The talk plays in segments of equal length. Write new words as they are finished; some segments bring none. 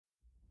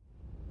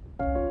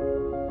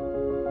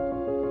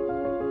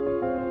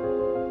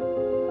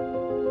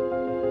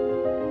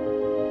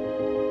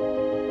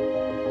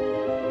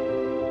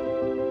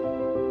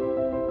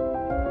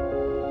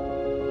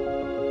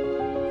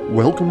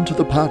Welcome to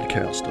the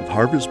podcast of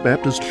Harvest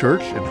Baptist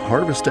Church in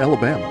Harvest,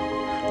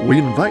 Alabama. We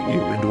invite you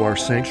into our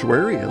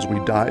sanctuary as we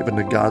dive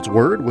into God's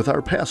Word with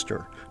our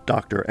pastor,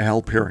 Dr.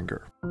 Al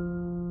Peringer.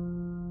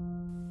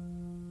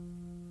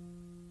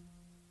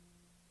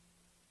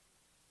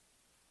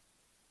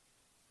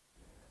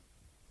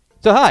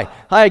 So hi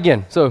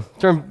again. So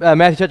turn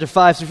Matthew chapter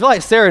 5. So if you're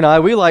like Sarah and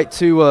I, we like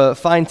to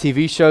find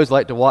TV shows,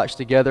 like to watch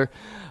together.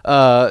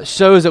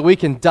 Shows that we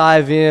can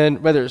dive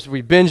in, whether it's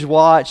we binge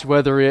watch,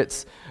 whether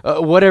it's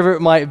whatever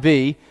it might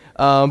be.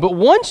 But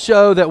one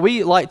show that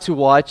we like to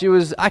watch,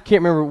 I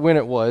can't remember when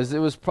it was. I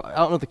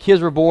don't know if the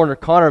kids were born or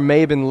Connor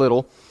may have been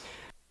little.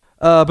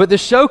 But the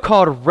show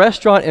called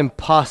Restaurant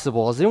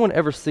Impossible. Has anyone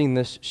ever seen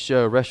this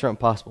show, Restaurant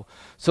Impossible?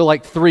 So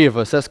like 3 of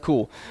us, that's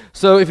cool.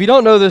 So if you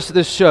don't know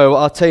this show,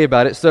 I'll tell you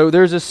about it. So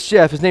there's this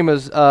chef, his name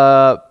is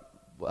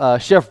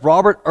Chef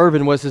Robert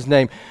Urban was his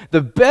name.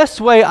 The best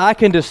way I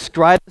can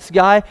describe this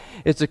guy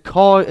is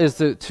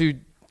to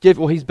give,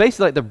 he's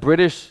basically like the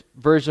British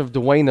version of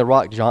Dwayne "The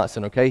Rock"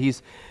 Johnson, okay?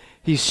 He's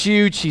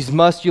huge, he's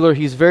muscular,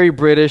 he's very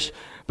British.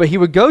 But he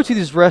would go to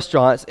these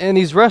restaurants, and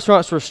these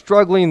restaurants were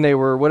struggling. They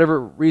were, whatever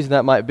reason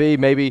that might be,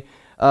 maybe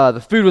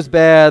the food was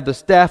bad, the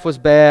staff was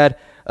bad,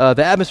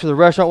 the atmosphere of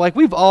the restaurant. Like,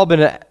 we've all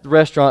been at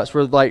restaurants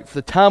where, like, for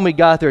the time we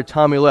got there, the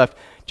time we left,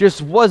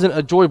 just wasn't a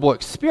enjoyable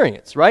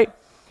experience, right?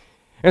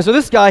 And so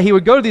this guy, he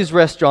would go to these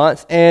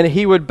restaurants, and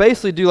he would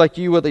basically do like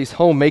you with these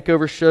home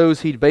makeover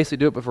shows. He'd basically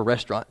do it, but for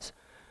restaurants.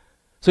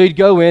 So he'd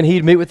go in,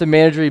 he'd meet with the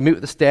manager, he'd meet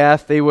with the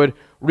staff. They would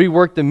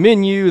rework the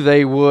menu.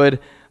 They would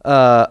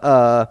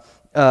help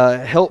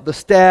the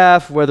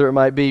staff, whether it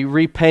might be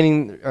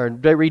repainting or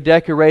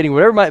redecorating,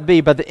 whatever it might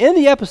be. By the end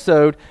of the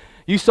episode,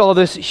 you saw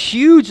this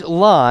huge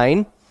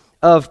line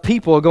of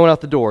people going out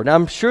the door. Now,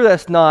 I'm sure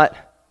that's not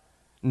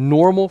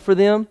normal for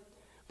them,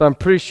 but I'm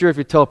pretty sure if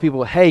you tell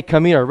people, hey,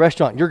 come in our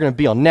restaurant, you're going to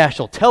be on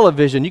national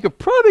television, you could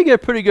probably get a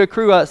pretty good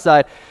crew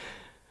outside.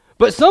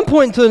 But at some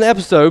point into an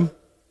episode,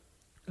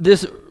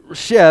 this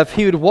chef,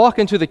 he would walk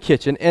into the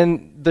kitchen,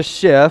 and the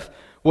chef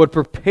would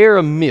prepare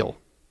a meal.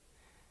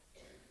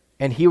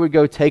 And he would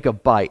go take a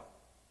bite.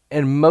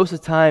 And most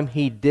of the time,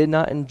 he did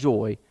not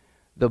enjoy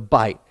the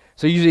bite.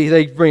 So usually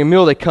they bring a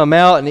meal, they come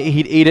out, and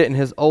he'd eat it, and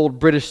his old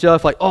British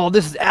chef, like, oh,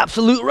 this is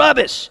absolute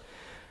rubbish.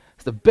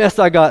 It's the best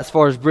I got as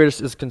far as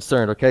British is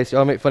concerned, okay? So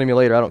y'all make fun of me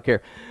later, I don't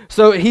care.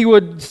 So he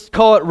would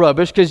call it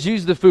rubbish, because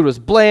usually the food was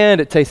bland,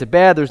 it tasted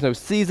bad, there's no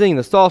seasoning,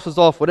 the sauce was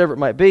off, whatever it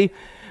might be.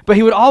 But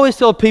he would always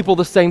tell people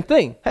the same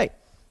thing. Hey,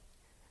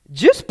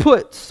 just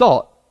put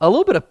salt, a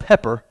little bit of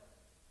pepper,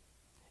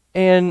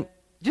 and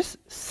just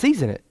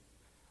season it.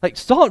 Like,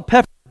 salt and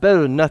pepper is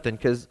better than nothing,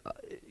 because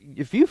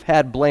if you've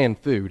had bland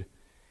food,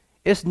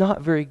 it's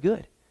not very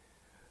good.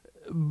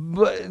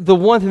 But the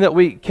one thing that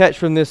we catch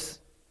from this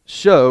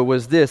show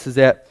is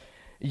that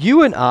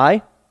you and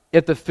I,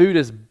 if the food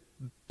is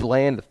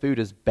bland, the food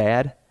is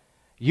bad,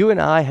 you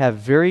and I have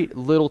very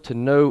little to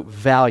no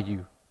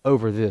value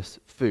over this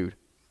food.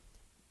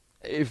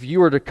 If you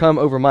were to come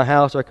over my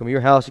house, or I come to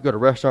your house, you go to a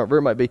restaurant, wherever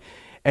it might be,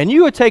 and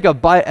you would take a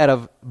bite out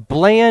of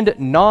bland,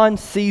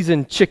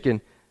 non-seasoned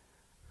chicken,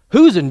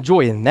 who's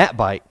enjoying that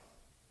bite,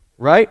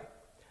 right?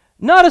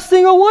 Not a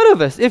single one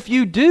of us. If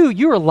you do,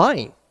 you are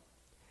lying.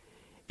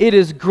 It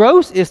is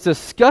gross, it's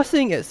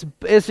disgusting, it's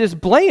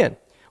just bland.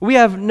 We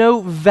have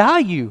no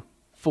value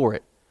for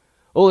it.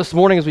 Well, this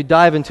morning as we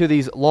dive into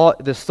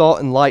the salt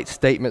and light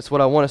statements, what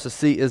I want us to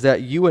see is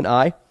that you and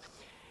I,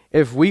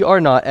 if we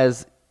are not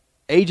as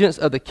agents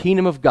of the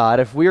kingdom of God,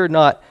 if we are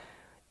not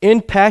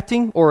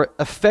impacting or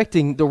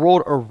affecting the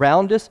world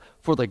around us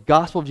for the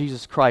gospel of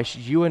Jesus Christ,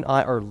 you and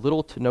I are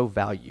little to no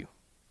value,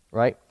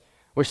 right?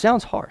 Which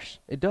sounds harsh.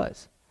 It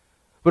does.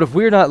 But if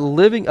we're not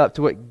living up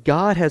to what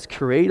God has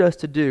created us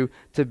to do,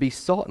 to be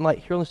salt and light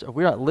here on this earth, if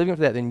we're not living up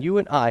to that, then you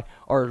and I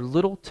are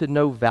little to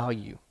no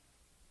value.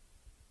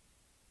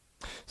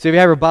 So if you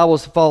have your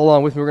Bibles, follow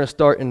along with me. We're going to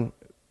start in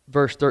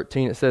verse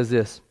 13. It says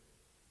this: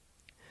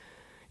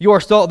 You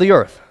are salt of the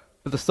earth,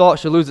 but the salt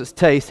shall lose its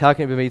taste. How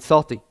can it be made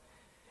salty?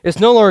 It's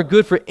no longer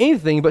good for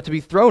anything but to be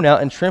thrown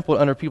out and trampled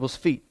under people's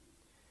feet.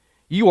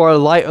 You are the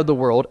light of the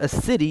world. A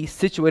city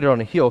situated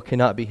on a hill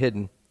cannot be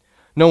hidden.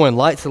 No one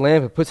lights a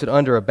lamp and puts it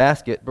under a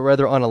basket, but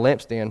rather on a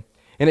lampstand,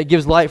 and it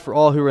gives light for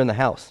all who are in the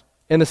house.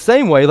 In the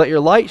same way, let your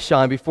light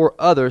shine before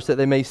others, that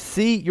they may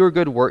see your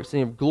good works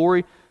and give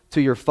glory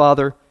to your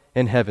Father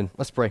in heaven.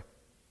 Let's pray.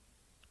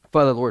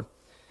 Father, Lord,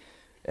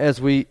 as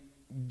we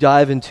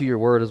dive into your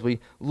word, as we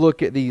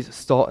look at these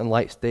salt and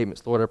light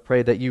statements, Lord, I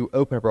pray that you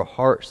open up our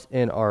hearts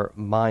and our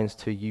minds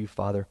to you,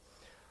 Father.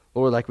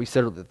 Lord, like we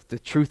said, the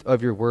truth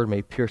of your word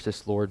may pierce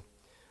us, Lord.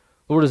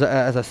 Lord,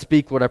 as I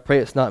speak, Lord, I pray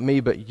it's not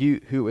me, but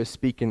you who is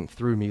speaking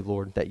through me,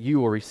 Lord, that you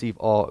will receive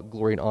all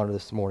glory and honor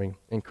this morning.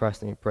 In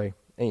Christ's name we pray.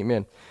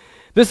 Amen.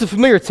 This is a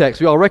familiar text.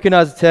 We all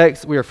recognize the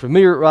text. We are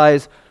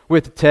familiarized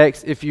with the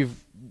text. If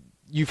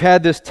you've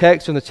had this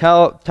text from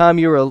the time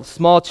you were a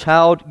small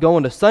child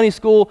going to Sunday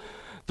school,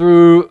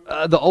 through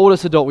the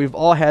oldest adult, we've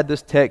all had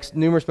this text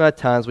numerous amount of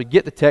times. We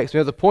get the text. We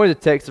have the point of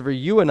the text for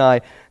you and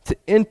I to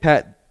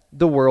impact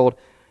the world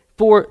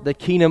for the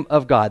kingdom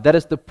of God. That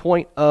is the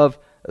point of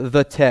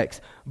the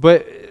text.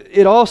 But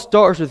it all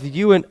starts with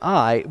you and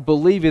I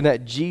believing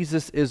that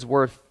Jesus is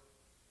worth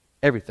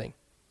everything.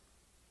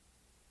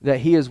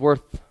 That he is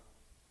worth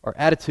our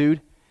attitude,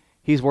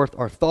 he's worth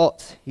our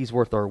thoughts, he's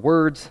worth our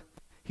words,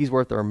 he's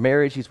worth our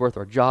marriage, he's worth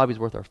our job, he's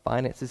worth our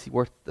finances, he's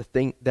worth the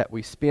thing that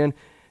we spend.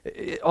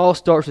 It all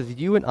starts with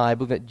you and I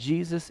believing that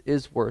Jesus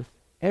is worth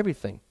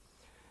everything.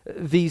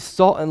 These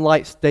salt and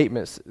light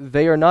statements,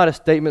 they are not a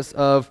statements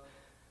of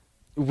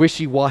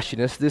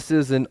wishy-washiness. This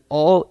is an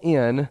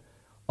all-in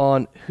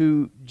on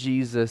who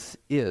Jesus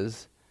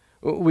is.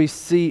 We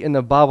see in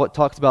the Bible it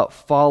talks about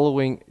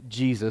following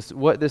Jesus.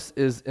 What this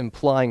is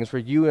implying is for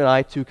you and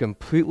I to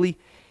completely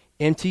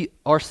empty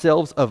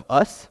ourselves of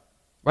us,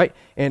 right?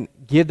 And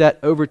give that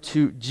over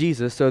to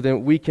Jesus so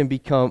then we can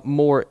become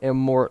more and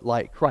more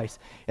like Christ.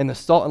 And the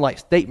salt and light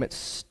statements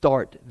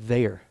start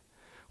there.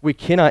 We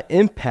cannot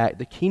impact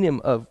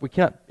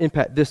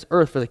this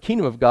earth for the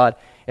kingdom of God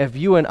if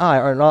you and I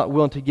are not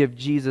willing to give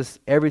Jesus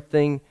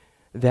everything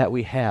that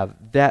we have.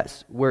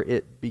 That's where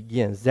it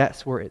begins.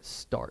 That's where it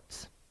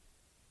starts.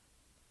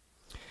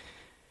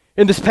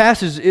 In this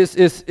passage,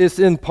 it's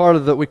in part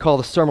of what we call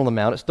the Sermon on the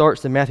Mount. It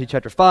starts in Matthew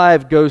chapter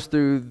 5, goes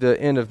through the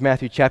end of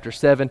Matthew chapter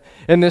 7.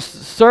 And this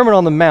Sermon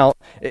on the Mount,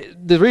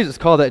 the reason it's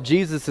called that,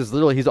 Jesus is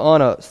literally, he's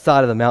on a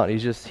side of the mountain.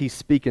 He's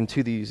speaking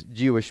to these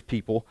Jewish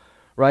people,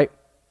 right?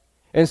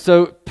 And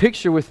so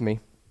picture with me,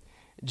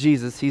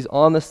 Jesus, he's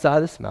on the side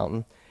of this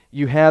mountain.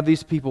 You have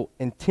these people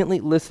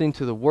intently listening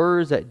to the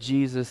words that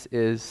Jesus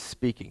is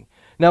speaking.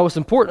 Now, what's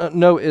important to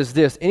note is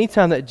this.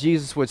 Anytime that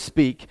Jesus would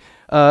speak,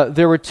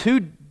 there were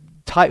two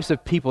types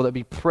of people that would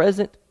be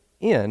present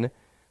in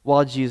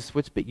while Jesus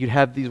would speak. You'd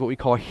have these what we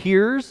call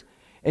hearers,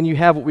 and you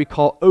have what we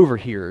call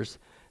overhearers.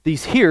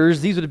 These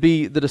hearers, these would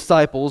be the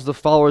disciples, the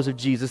followers of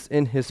Jesus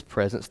in his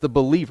presence, the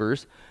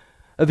believers.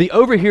 The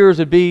overhearers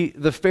would be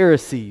the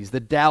Pharisees,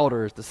 the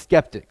doubters, the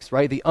skeptics,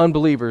 right? The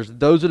unbelievers.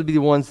 Those would be the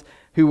ones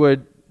who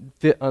would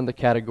fit on the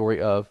category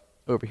of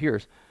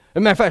overhearers. As a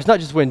matter of fact, it's not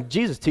just when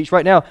Jesus teaches.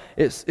 Right now,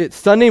 it's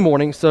Sunday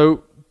morning,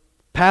 so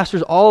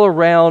pastors all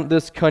around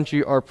this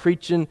country are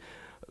preaching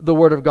the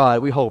Word of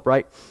God, we hope,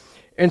 right?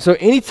 And so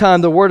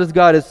anytime the Word of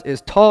God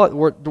is taught, the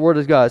Word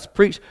of God is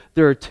preached,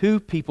 there are two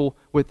people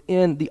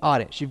within the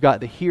audience. You've got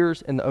the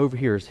hearers and the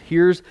overhearers.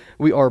 Hearers,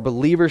 we are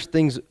believers.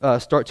 Things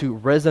start to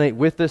resonate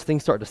with us.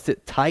 Things start to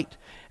sit tight.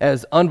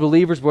 As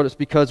unbelievers, what it's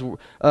because we're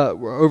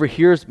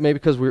overhearers, maybe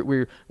because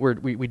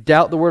we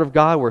doubt the Word of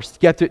God, we're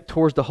skeptic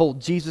towards the whole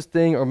Jesus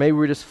thing, or maybe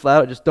we just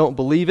flat out just don't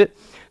believe it.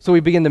 So we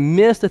begin to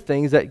miss the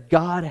things that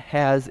God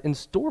has in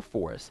store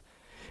for us.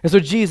 And so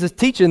Jesus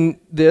teaching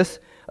this,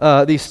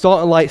 these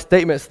salt and light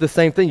statements, the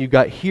same thing. You've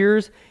got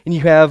hearers and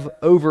you have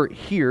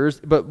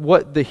overhearers. But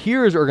what the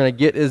hearers are going to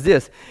get is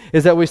this,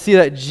 is that we see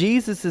that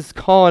Jesus is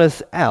calling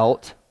us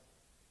out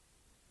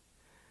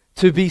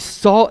to be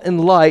salt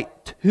and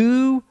light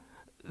to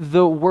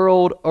the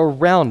world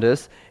around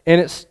us.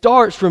 And it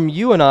starts from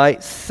you and I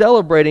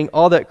celebrating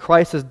all that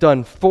Christ has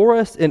done for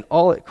us and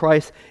all that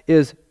Christ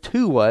is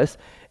to us.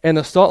 And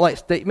the salt and light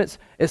statements,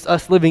 it's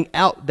us living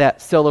out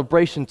that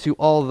celebration to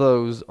all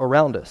those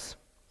around us.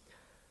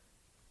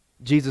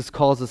 Jesus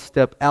calls us to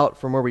step out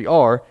from where we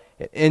are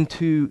and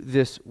into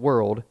this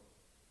world,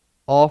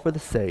 all for the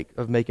sake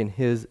of making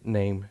his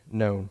name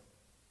known.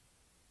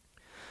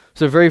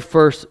 So the very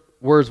first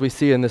words we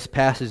see in this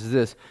passage is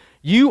this: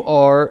 you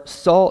are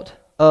salt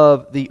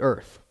of the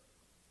earth.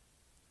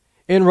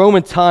 In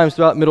Roman times,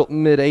 throughout Middle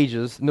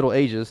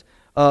Ages,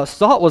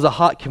 salt was a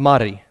hot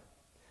commodity.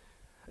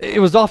 It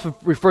was often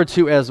referred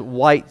to as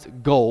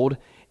white gold.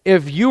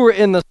 If you were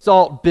in the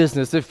salt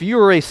business, if you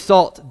were a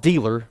salt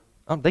dealer,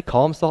 they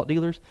call them salt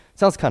dealers.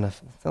 Sounds kind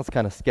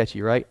of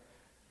sketchy, right?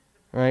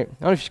 Right? I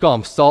don't know if you should call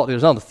them salt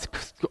dealers. I don't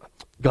know,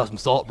 got some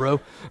salt, bro.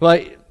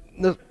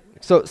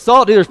 So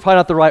salt dealer is probably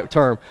not the right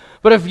term.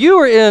 But if you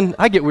were in,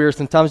 I get weird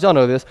sometimes, y'all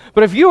know this,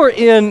 but if you were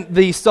in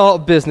the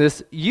salt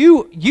business,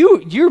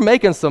 you're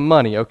making some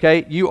money,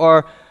 okay? You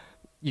are,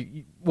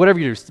 whatever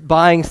you do,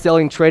 buying,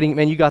 selling, trading,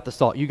 man, you got the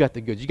salt, you got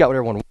the goods, you got what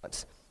everyone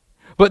wants.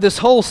 But this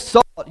whole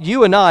salt,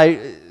 you and I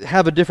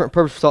have a different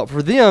purpose for salt.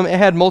 For them, it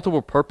had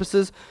multiple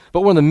purposes,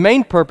 but one of the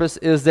main purpose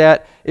is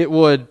that it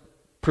would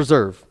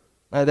preserve.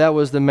 That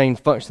was the main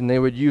function. They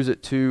would use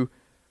it to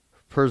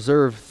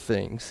preserve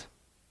things.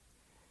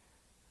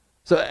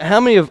 So how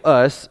many of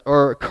us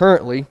are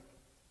currently,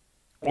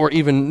 or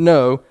even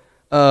know,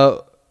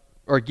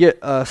 or get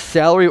a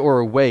salary or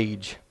a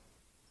wage?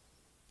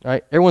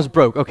 Right? Everyone's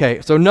broke.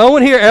 Okay, so no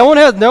one here,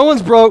 no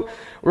one's broke.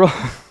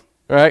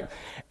 Right?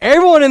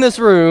 Everyone in this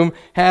room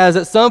has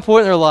at some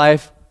point in their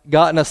life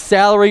gotten a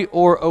salary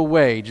or a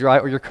wage,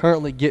 right? Or you're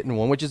currently getting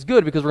one, which is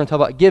good because we're going to talk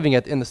about giving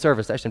in the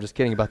service. Actually, I'm just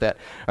kidding about that,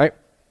 right?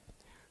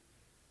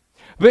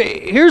 But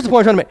here's the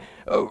point I'm trying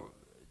to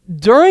make.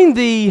 During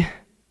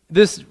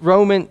this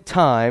Roman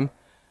time,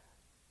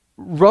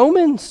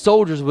 Roman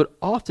soldiers would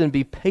often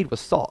be paid with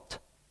salt.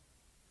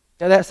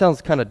 Now that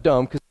sounds kind of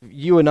dumb because if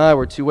you and I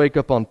were to wake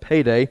up on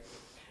payday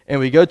and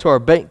we go to our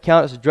bank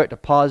account, it's a direct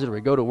deposit, or we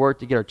go to work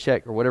to get our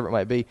check or whatever it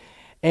might be,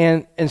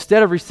 And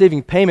instead of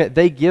receiving payment,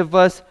 they give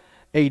us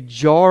a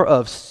jar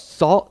of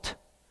salt.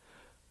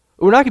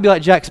 We're not going to be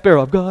like Jack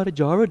Sparrow, I've got a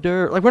jar of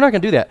dirt. Like, we're not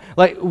going to do that.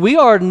 Like, we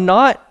are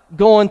not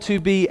going to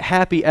be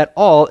happy at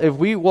all if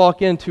we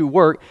walk into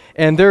work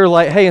and they're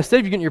like, hey, instead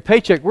of you getting your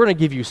paycheck, we're going to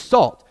give you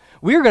salt.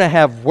 We're going to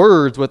have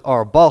words with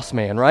our boss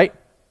man, right?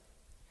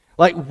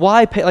 Like,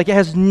 why pay? Like, it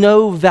has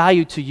no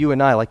value to you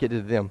and I like it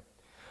did to them.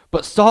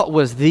 But salt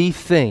was the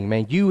thing,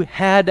 man. You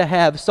had to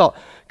have salt.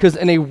 Because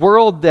in a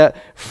world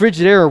that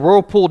Frigidaire or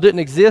Whirlpool didn't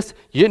exist,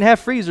 you didn't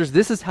have freezers.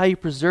 This is how you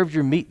preserved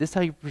your meat. This is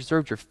how you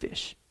preserved your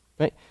fish,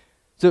 right?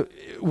 So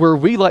where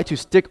we like to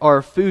stick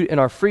our food in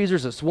our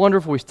freezers, it's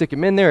wonderful. We stick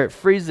them in there. It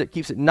freezes. It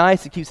keeps it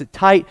nice. It keeps it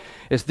tight.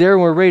 It's there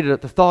when we're ready to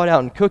thaw it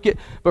out and cook it.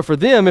 But for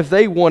them, if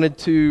they wanted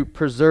to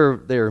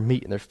preserve their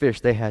meat and their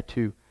fish, they had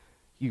to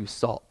use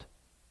salt.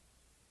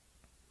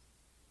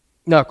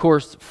 Now, of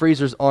course,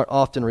 freezers aren't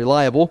often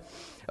reliable.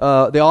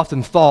 They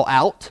often thaw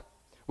out,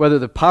 whether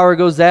the power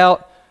goes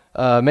out,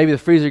 maybe the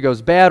freezer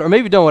goes bad, or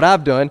maybe you've done what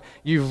I've done.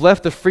 You've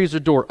left the freezer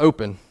door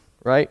open,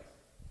 right?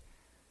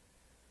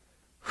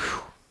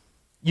 Whew.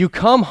 You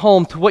come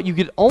home to what you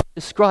could only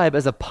describe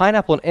as a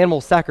pineapple and animal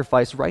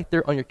sacrifice right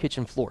there on your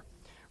kitchen floor,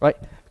 right?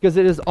 Because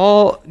it has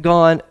all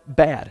gone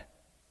bad.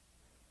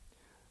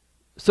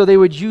 So they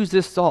would use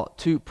this salt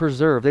to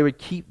preserve. They would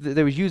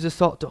use this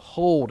salt to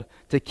hold,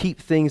 to keep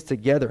things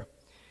together.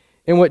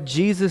 And what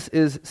Jesus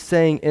is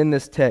saying in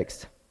this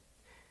text,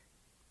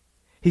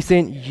 he's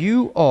saying,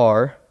 you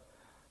are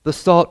the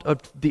salt of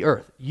the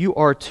earth. You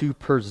are to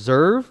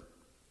preserve.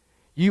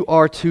 You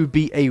are to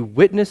be a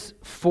witness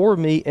for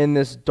me in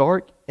this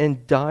dark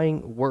and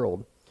dying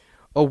world.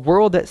 A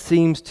world that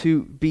seems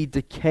to be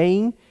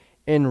decaying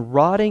and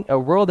rotting. A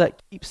world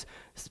that keeps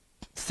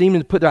seeming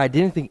to put their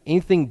identity in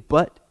anything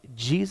but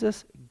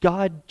Jesus.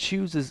 God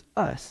chooses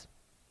us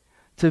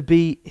to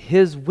be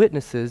his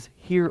witnesses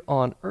here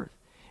on earth.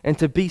 And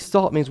to be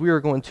salt means we are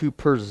going to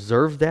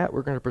preserve that.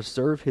 We're going to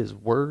preserve his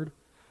word.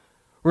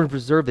 We're going to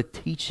preserve the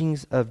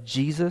teachings of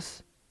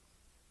Jesus.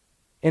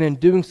 And in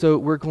doing so,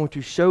 we're going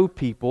to show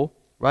people,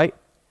 right,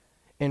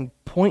 and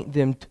point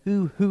them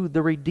to who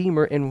the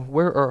Redeemer and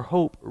where our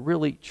hope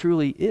really,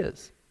 truly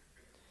is.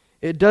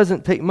 It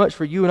doesn't take much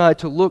for you and I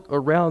to look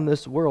around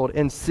this world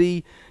and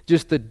see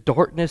just the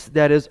darkness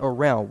that is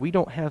around. We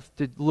don't have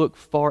to look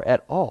far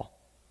at all.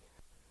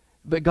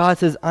 But God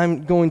says,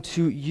 I'm going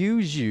to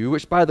use you,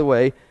 which, by the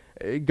way,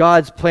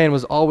 God's plan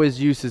was always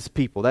use his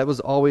people. That was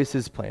always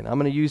his plan. I'm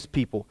going to use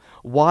people.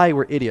 Why?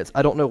 We're idiots.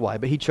 I don't know why,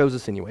 but he chose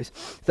us anyways.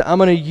 So I'm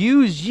going to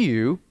use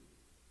you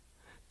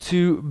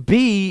to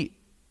be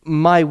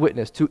my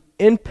witness, to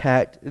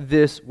impact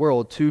this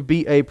world, to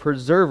be a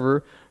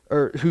preserver,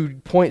 or who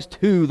points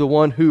to the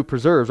one who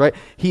preserves, right?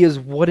 He is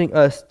wanting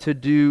us to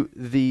do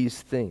these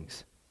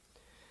things.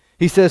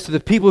 He says to the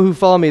people who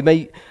follow me,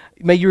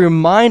 may you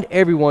remind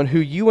everyone who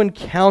you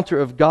encounter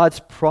of God's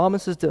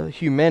promises to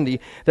humanity,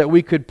 that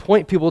we could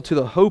point people to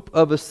the hope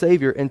of a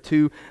Savior and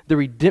to the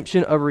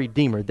redemption of a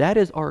Redeemer. That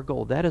is our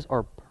goal. That is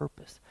our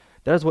purpose.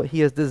 That is what he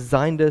has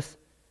designed us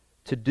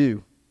to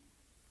do.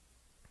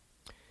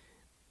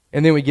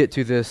 And then we get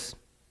to this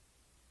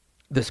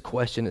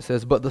question. It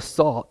says, but the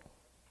salt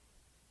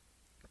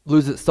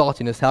loses its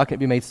saltiness. How can it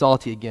be made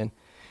salty again?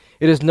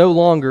 It is no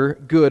longer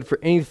good for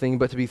anything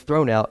but to be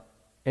thrown out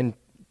and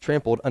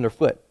trampled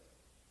underfoot.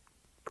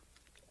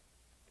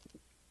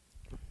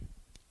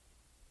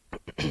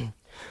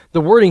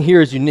 The wording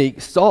here is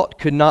unique. Salt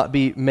could not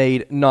be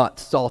made not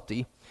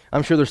salty.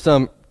 I'm sure there's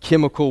some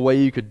chemical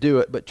way you could do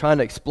it, but trying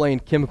to explain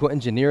chemical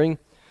engineering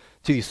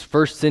to these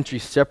first century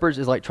shepherds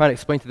is like trying to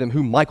explain to them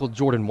who Michael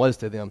Jordan was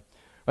to them.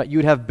 Right? You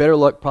would have better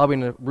luck probably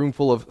in a room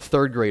full of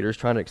third graders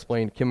trying to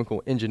explain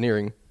chemical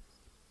engineering.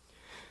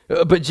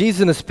 But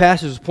Jesus in this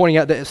passage is pointing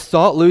out that if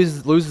salt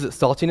loses its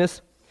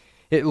saltiness,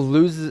 it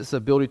loses its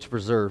ability to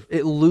preserve.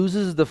 It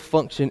loses the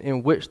function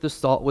in which the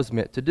salt was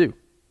meant to do.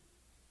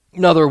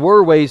 Now, there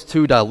were ways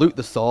to dilute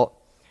the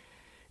salt,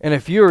 and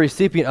if you're a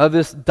recipient of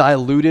this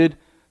diluted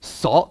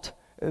salt,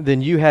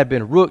 then you had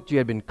been rooked, you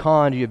had been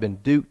conned, you had been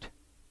duped,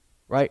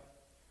 right?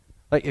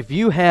 Like, if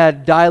you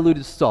had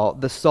diluted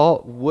salt, the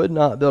salt would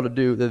not be able to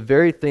do the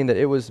very thing that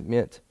it was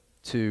meant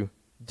to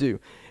do.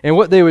 And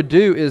what they would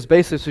do is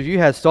basically, so if you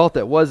had salt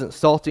that wasn't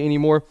salty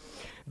anymore,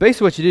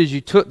 basically what you did is you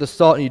took the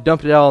salt and you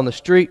dumped it out on the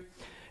street,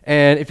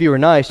 and if you were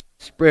nice, you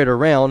spread it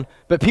around,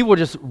 but people would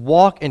just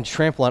walk and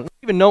trample on it.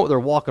 Don't even know what they're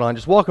walking on,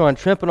 just walking on,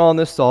 trampling on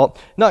this salt.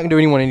 Not going to do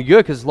anyone any good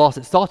because it's lost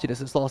its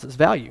saltiness, it's lost its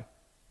value.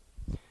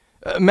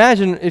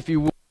 Imagine, if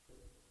you would,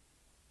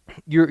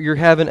 you're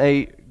having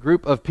a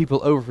group of people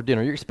over for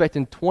dinner. You're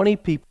expecting 20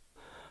 people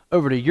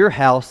over to your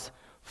house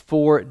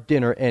for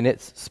dinner, and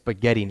it's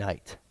spaghetti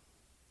night.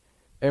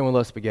 Everyone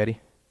loves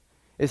spaghetti.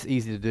 It's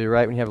easy to do,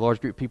 right, when you have a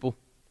large group of people?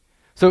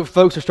 So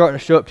folks are starting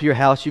to show up to your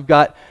house. You've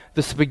got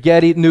the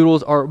spaghetti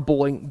noodles are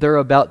boiling. They're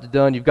about to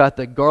done. You've got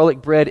the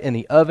garlic bread in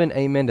the oven.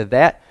 Amen to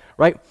that,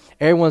 right?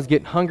 Everyone's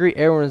getting hungry.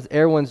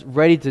 Everyone's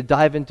ready to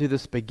dive into the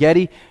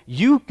spaghetti.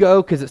 You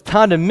go because it's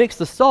time to mix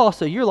the sauce.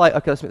 So you're like,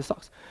 okay, let's mix the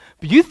sauce.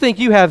 You think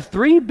you have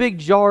 3 big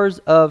jars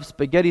of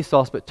spaghetti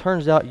sauce, but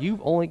turns out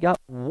you've only got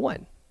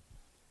 1,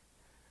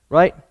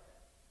 right?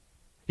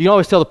 You can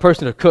always tell the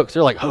person who cooks,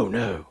 they're like, oh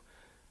no,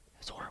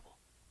 that's horrible.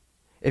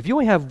 If you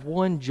only have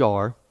 1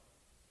 jar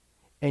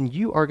and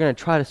you are going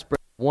to try to spread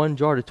 1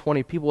 jar to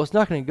 20 people, it's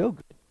not going to go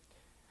good.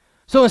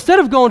 So instead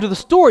of going to the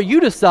store, you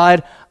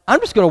decide, I'm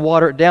just going to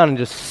water it down and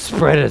just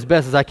spread it as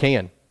best as I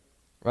can,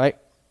 right?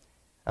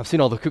 I've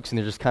seen all the cooks and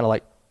they're just kind of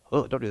like,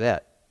 oh, don't do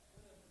that.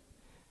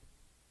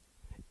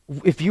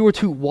 If you were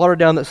to water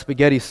down that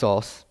spaghetti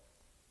sauce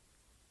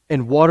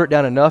and water it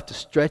down enough to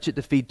stretch it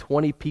to feed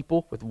 20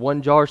 people with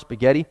 1 jar of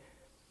spaghetti,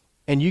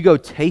 and you go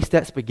taste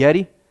that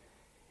spaghetti,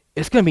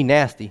 it's going to be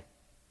nasty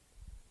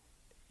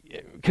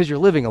because you're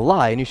living a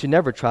lie, and you should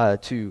never try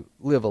to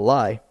live a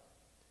lie.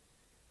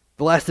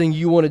 The last thing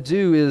you want to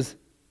do is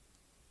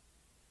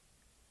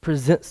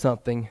present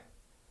something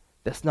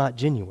that's not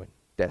genuine,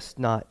 that's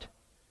not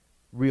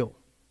real.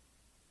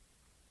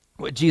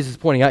 What Jesus is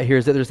pointing out here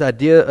is that there's the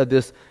idea of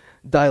this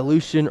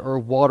dilution or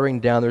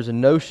watering down. There's a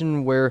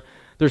notion where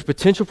there's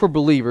potential for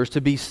believers to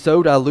be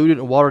so diluted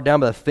and watered down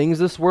by the things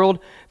of this world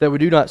that we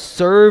do not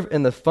serve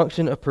in the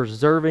function of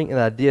preserving, and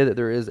the idea that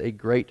there is a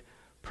great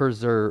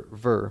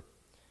preserver.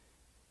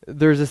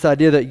 There's this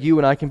idea that you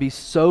and I can be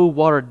so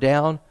watered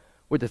down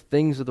with the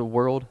things of the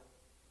world,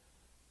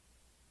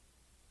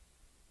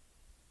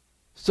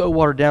 so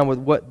watered down with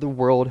what the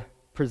world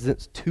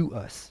presents to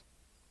us,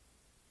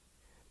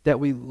 that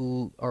we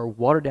are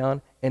watered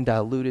down and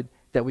diluted,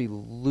 that we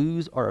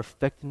lose our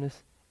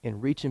effectiveness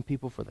in reaching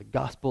people for the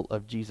gospel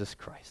of Jesus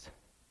Christ.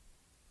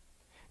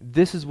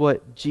 This is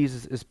what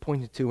Jesus is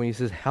pointing to when he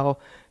says, how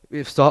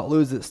if salt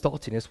loses its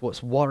saltiness,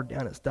 what's watered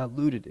down, it's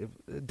diluted.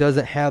 It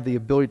doesn't have the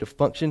ability to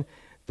function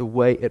the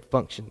way it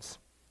functions.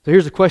 So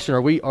here's the question,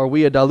 are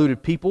we a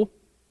diluted people?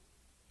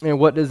 And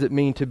what does it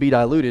mean to be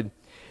diluted?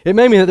 It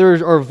may mean that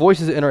there are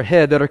voices in our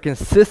head that are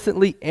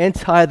consistently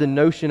anti the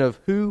notion of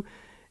who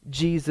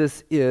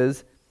Jesus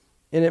is,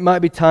 and it might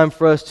be time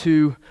for us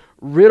to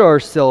rid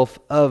ourselves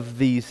of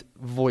these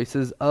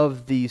voices,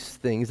 of these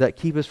things that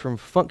keep us from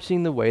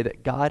functioning the way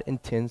that God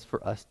intends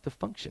for us to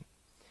function.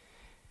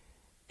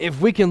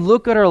 If we can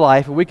look at our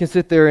life and we can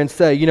sit there and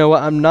say, you know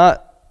what, I'm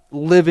not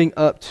living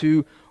up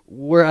to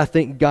where I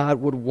think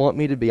God would want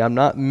me to be. I'm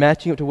not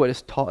matching up to what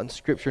is taught in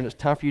Scripture, and it's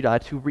time for you and I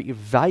to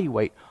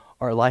reevaluate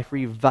our life,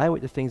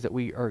 reevaluate the things that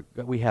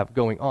we have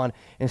going on,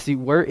 and see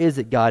where is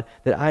it, God,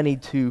 that I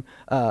need to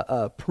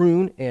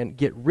prune and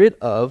get rid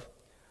of,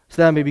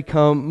 so that I may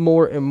become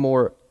more and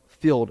more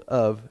filled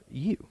of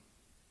you.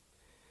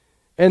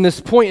 And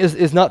this point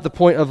is not the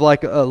point of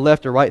like a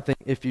left or right thing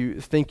if you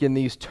think in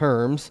these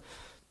terms.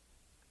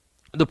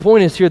 The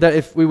point is here that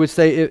if we would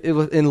say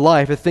in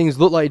life, if things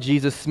look like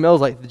Jesus,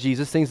 smells like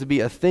Jesus, things to be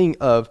a thing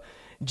of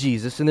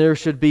Jesus, and there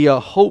should be a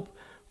hope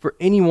for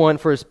anyone,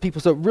 for his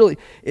people. So really,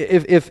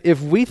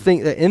 if we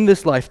think that in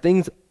this life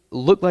things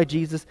look like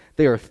Jesus,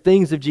 they are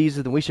things of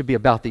Jesus, then we should be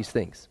about these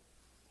things.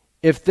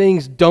 If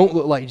things don't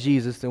look like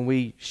Jesus, then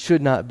we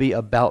should not be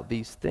about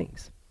these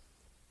things.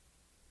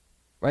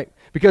 Right?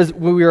 Because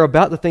when we are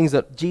about the things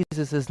that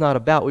Jesus is not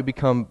about, we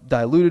become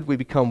diluted, we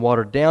become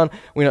watered down,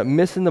 we're not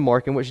missing the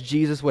mark in which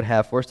Jesus would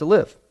have for us to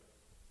live.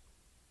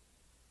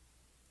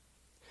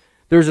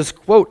 There's this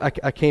quote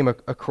I came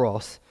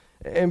across,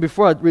 and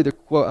before I read the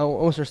quote, I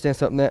want to understand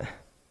something that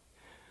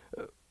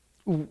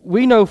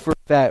we know for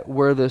a fact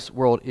where this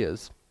world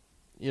is.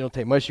 You don't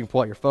take much. You can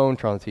pull out your phone,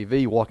 turn on the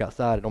TV, walk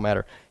outside. It don't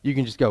matter. You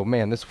can just go,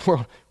 man, this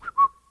world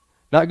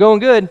not going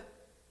good.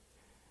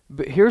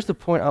 But here's the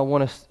point I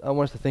want us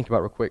to think about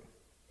real quick.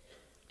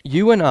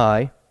 You and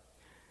I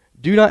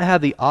do not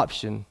have the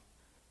option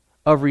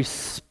of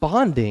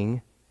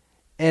responding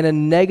in a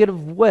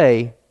negative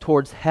way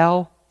towards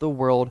how the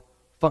world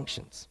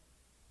functions.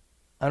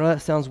 I know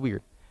that sounds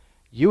weird.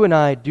 You and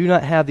I do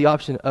not have the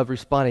option of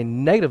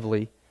responding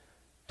negatively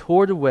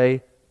toward the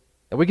way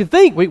that we can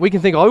think. We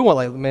can think all we want,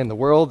 like, man, the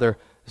world,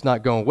 it's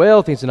not going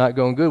well, things are not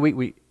going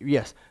good.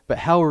 Yes, but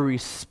how we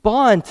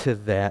respond to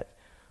that,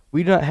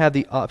 we do not have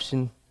the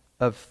option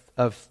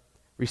of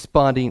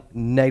responding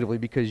negatively,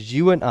 because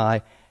you and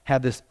I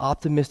have this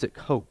optimistic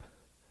hope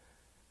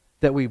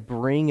that we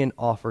bring and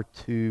offer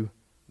to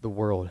the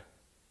world.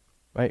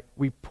 Right?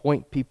 We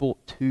point people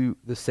to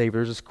the Savior.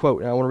 There's this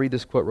quote, and I want to read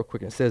this quote real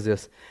quick, and it says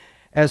this.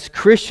 As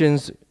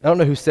Christians, I don't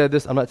know who said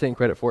this, I'm not taking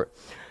credit for it.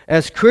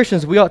 As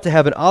Christians, we ought to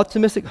have an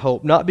optimistic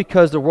hope, not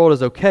because the world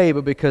is okay,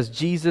 but because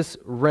Jesus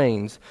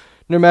reigns.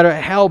 No matter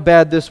how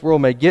bad this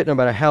world may get, no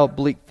matter how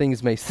bleak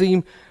things may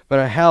seem, no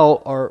matter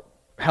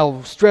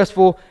how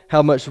stressful,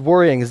 how much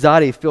worry,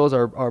 anxiety fills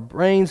our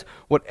brains,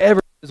 whatever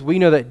it is, we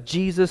know that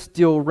Jesus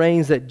still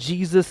reigns, that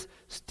Jesus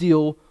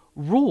still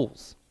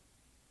rules.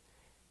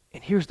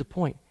 And here's the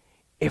point.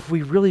 If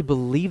we really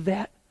believe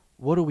that,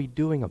 what are we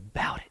doing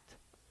about it?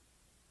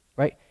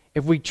 Right?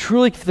 If we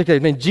truly think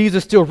that, man,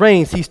 Jesus still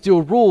reigns, he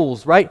still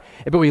rules, right?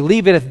 But we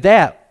leave it at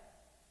that,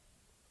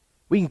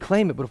 we can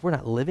claim it, but if we're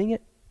not living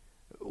it,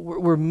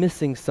 we're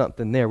missing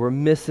something there. We're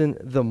missing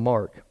the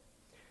mark.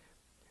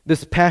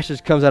 This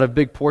passage comes out of a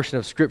big portion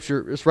of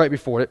Scripture. It's right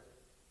before it.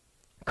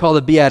 called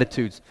the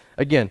Beatitudes.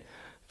 Again,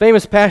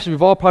 famous passage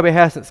we've all probably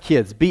had since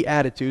kids,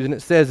 Beatitudes. And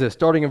it says this,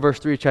 starting in verse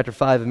 3 of chapter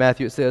 5 of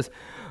Matthew, it says,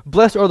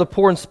 "Blessed are the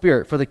poor in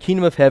spirit, for the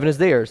kingdom of heaven is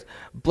theirs.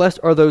 Blessed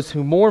are those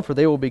who mourn, for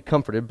they will be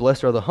comforted.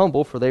 Blessed are the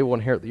humble, for they will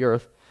inherit the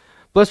earth.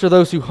 Blessed are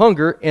those who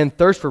hunger and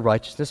thirst for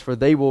righteousness, for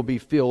they will be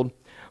filled.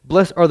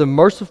 Blessed are the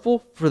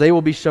merciful, for they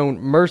will be shown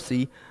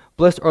mercy.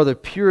 Blessed are the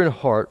pure in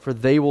heart, for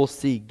they will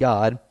see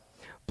God.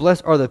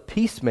 Blessed are the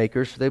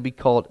peacemakers, for they will be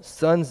called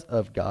sons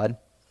of God.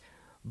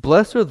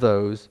 Blessed are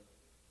those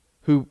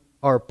who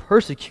are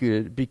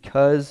persecuted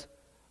because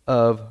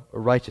of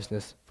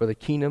righteousness, for the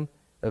kingdom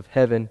of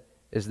heaven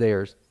is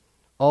theirs."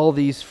 All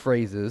these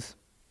phrases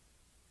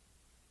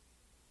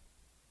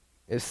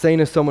is saying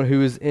to someone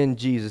who is in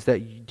Jesus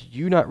that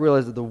you not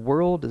realize that the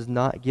world does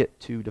not get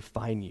to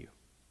define you.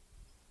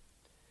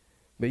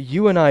 But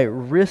you and I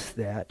risk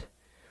that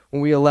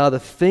when we allow the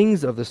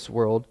things of this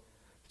world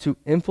to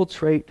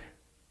infiltrate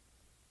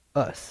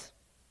us,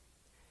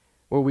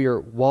 where we are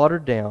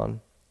watered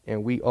down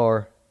and we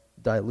are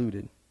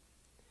diluted.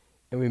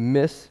 And we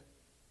miss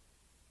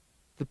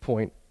the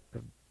point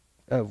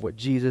of what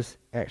Jesus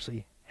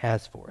actually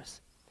has for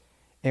us.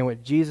 And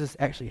what Jesus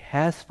actually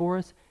has for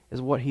us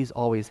is what he's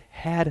always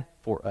had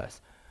for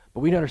us.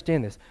 But we don't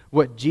understand this.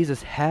 What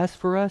Jesus has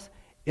for us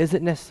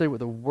isn't necessarily what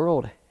the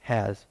world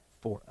has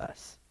for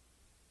us.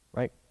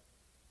 Right?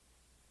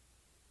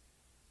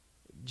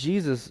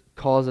 Jesus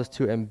calls us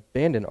to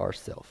abandon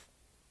ourselves,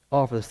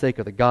 all for the sake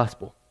of the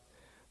gospel.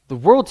 The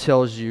world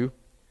tells you,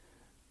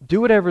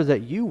 do whatever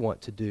that you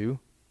want to do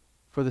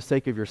for the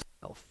sake of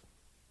yourself.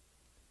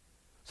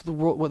 So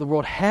what the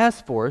world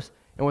has for us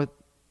and what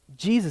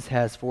Jesus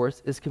has for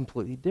us is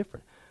completely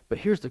different. But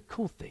here's the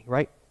cool thing,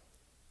 right?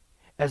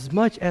 As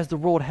much as the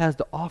world has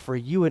to offer,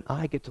 you and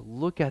I get to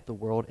look at the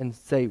world and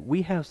say,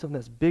 we have something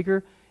that's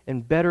bigger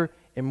and better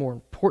and more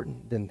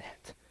important than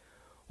that.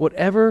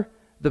 Whatever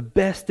the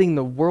best thing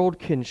the world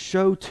can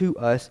show to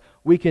us,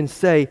 we can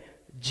say,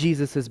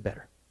 Jesus is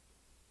better.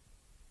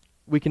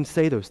 We can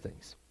say those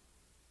things.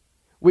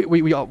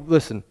 We all,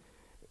 listen,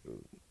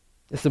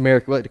 it's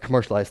America, we like to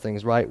commercialize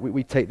things, right?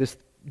 We take this,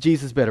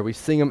 Jesus is better. We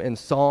sing them in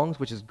songs,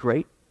 which is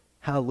great.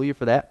 Hallelujah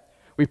for that.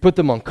 We put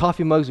them on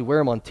coffee mugs, we wear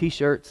them on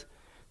t-shirts,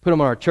 put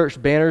them on our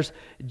church banners.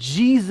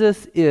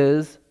 Jesus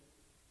is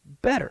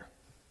better.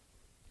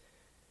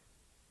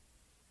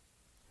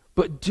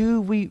 But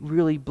do we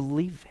really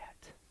believe that?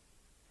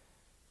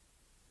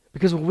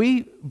 Because when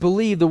we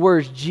believe the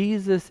words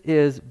Jesus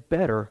is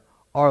better,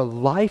 our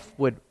life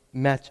would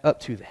match up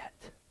to that.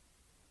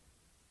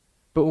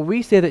 But when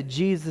we say that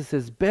Jesus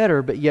is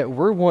better, but yet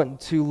we're wanting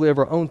to live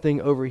our own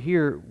thing over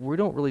here, we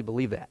don't really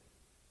believe that.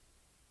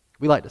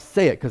 We like to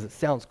say it because it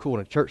sounds cool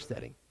in a church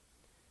setting.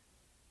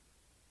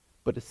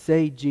 But to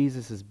say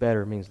Jesus is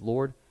better means,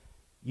 Lord,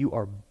 you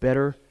are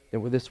better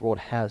than what this world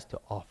has to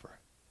offer.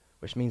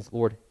 Which means,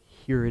 Lord,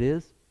 here it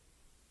is.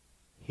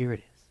 Here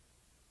it is.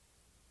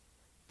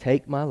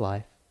 Take my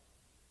life.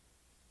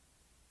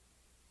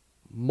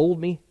 Mold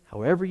me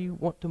however you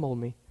want to mold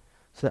me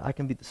so that I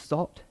can be the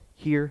salt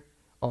here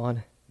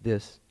on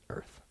this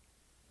earth.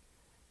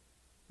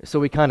 So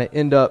we kind of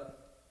end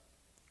up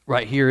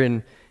right here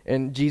and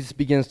Jesus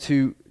begins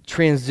to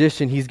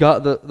transition. He's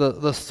got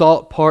the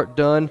salt part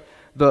done,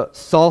 the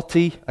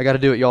salty, I got to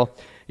do it, y'all.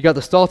 You got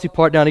the salty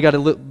part down, you got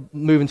to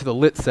move into the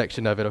lit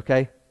section of it,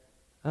 okay?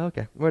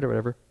 Okay,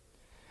 whatever.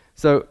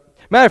 So,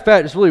 matter of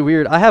fact, it's really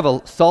weird. I have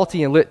a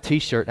salty and lit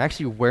t-shirt, and I'm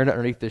actually wearing it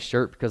underneath this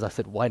shirt because I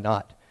said, why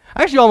not?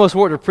 I actually almost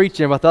wore it to preach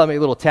in, but I thought it'd make it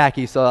a little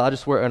tacky, so I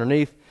just wear it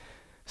underneath.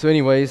 So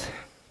anyways,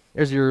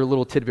 there's your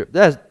little tidbit.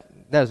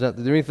 That does not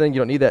do anything.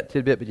 You don't need that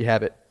tidbit, but you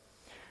have it,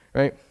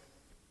 right?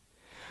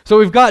 So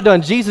we've got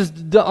done. Jesus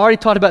already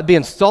talked about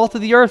being salt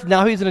of the earth.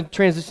 Now he's going to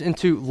transition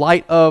into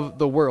light of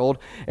the world.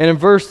 And in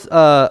verse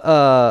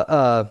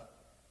 14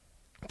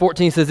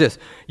 says this,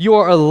 "You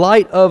are a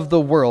light of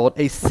the world.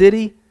 A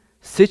city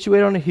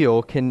situated on a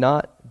hill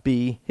cannot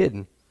be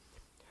hidden."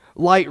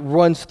 Light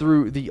runs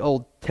through the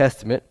Old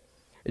Testament.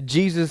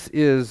 Jesus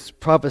is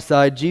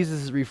prophesied.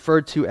 Jesus is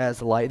referred to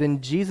as light.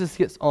 Then Jesus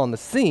gets on the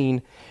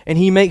scene, and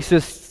he makes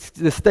this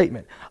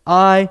statement,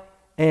 "I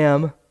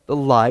am the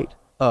light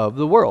of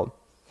the world."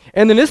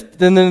 And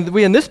then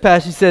we in this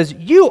passage says,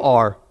 "You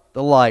are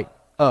the light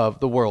of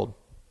the world."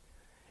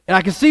 And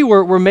I can see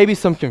where maybe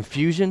some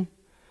confusion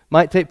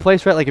might take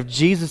place, right? Like if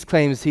Jesus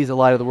claims he's the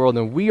light of the world,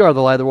 then we are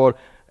the light of the world.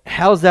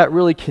 How's that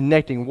really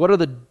connecting? What are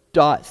the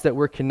dots that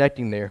we're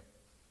connecting there?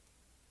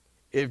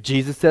 If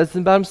Jesus says it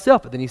about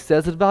himself, but then he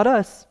says it about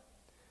us,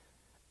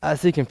 I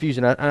see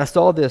confusion. And I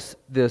saw this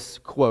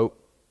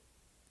quote,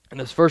 and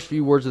those first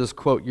few words of this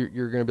quote,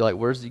 you're going to be like,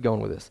 where's he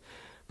going with this?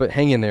 But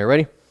hang in there,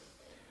 ready?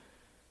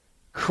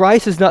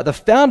 "Christ is not the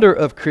founder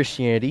of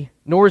Christianity,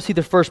 nor is he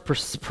the first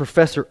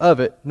professor of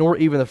it, nor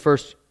even the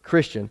first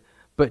Christian,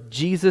 but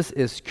Jesus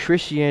is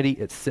Christianity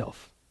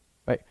itself."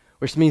 Right?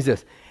 Which means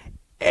this,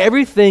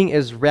 everything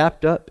is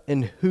wrapped up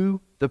in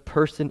who the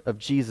person of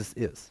Jesus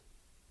is.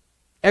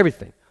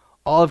 Everything.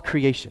 All of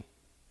creation,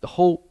 the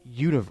whole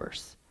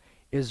universe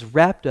is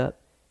wrapped up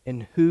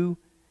in who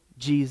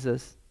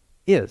Jesus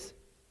is.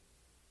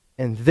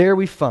 And there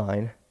we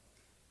find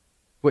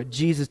what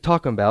Jesus is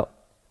talking about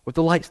with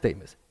the light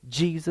statements.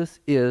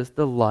 Jesus is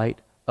the light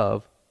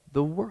of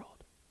the world.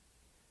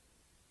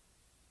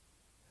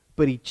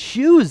 But he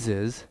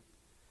chooses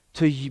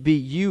for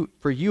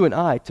you and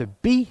I to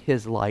be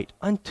his light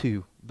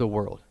unto the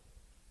world.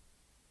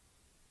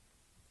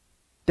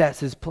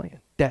 That's his plan.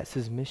 That's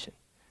his mission.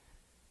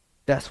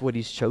 That's what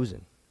he's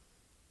chosen.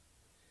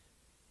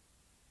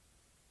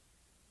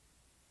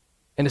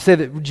 And to say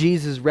that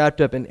Jesus is wrapped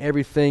up in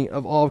everything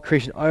of all of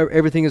creation,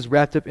 everything is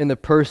wrapped up in the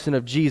person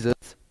of Jesus,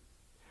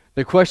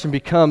 the question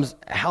becomes,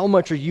 how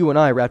much are you and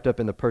I wrapped up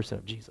in the person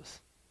of Jesus?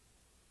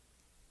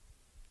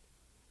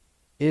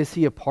 Is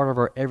he a part of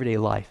our everyday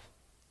life?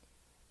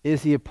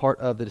 Is he a part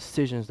of the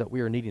decisions that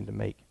we are needing to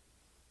make?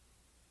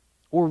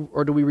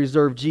 Or do we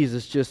reserve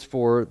Jesus just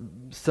for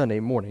Sunday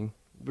morning?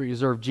 We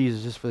reserve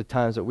Jesus just for the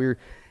times that we're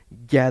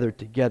gathered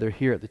together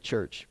here at the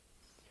church?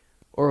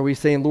 Or are we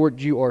saying, Lord,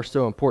 you are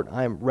so important.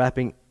 I am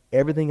wrapping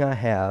everything I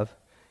have,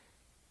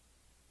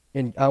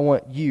 and I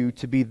want you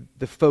to be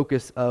the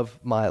focus of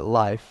my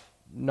life,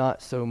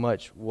 not so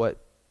much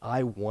what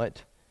I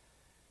want,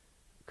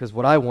 because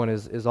what I want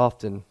is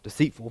often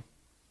deceitful.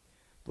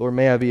 Lord,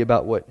 may I be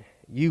about what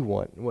you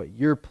want and what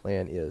your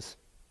plan is.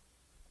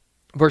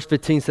 Verse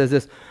 15 says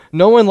this,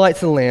 no one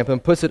lights a lamp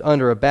and puts it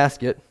under a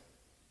basket,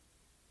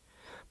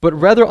 but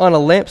rather on a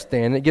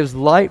lampstand, and it gives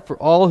light for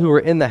all who are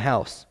in the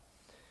house.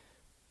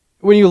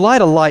 When you light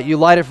a light, you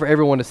light it for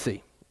everyone to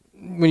see.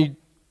 When you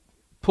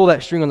pull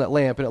that string on that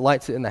lamp and it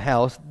lights it in the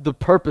house, the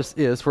purpose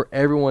is for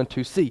everyone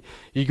to see.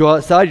 You go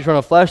outside, you turn on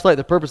a flashlight,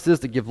 the purpose is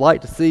to give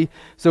light to see.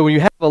 So when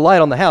you have a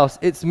light on the house,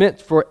 it's meant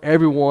for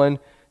everyone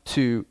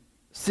to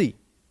see.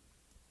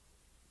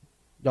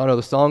 Y'all know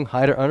the song,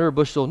 hide it under a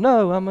bushel.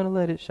 No, I'm going to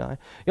let it shine.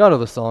 Y'all know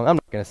the song. I'm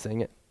not going to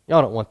sing it.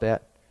 Y'all don't want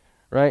that,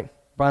 right?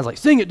 Brian's like,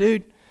 sing it,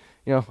 dude.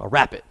 You know, I'll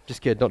rap it.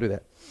 Just kidding, don't do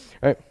that,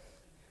 right?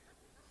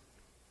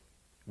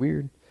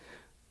 Weird.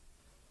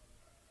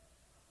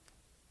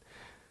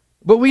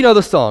 But we know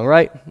the song,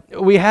 right?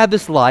 We have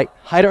this light,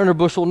 hide it under a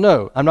bushel.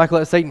 No, I'm not going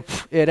to let Satan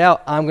it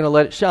out. I'm going to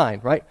let it shine,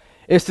 right?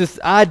 It's this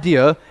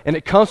idea, and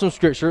it comes from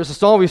Scripture. It's a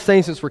song we've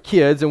sang since we're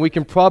kids, and we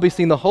can probably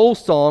sing the whole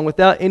song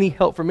without any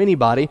help from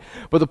anybody.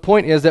 But the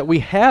point is that we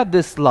have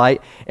this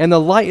light, and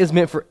the light is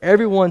meant for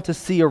everyone to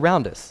see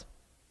around us.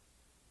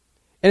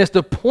 And it's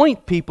to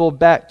point people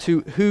back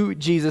to who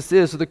Jesus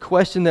is. So the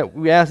question that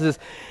we ask is,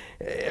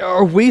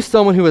 are we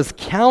someone who has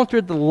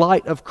encountered the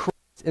light of Christ?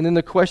 And then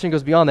the question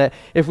goes beyond that.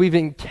 If we've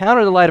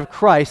encountered the light of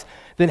Christ,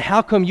 then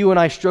how come you and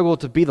I struggle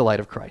to be the light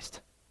of Christ?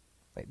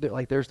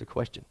 Like there's the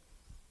question.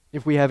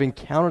 If we have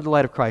encountered the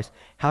light of Christ,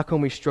 how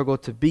come we struggle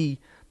to be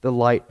the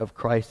light of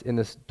Christ in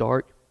this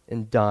dark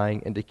and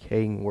dying and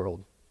decaying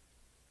world?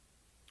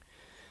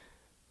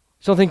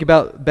 So think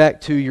about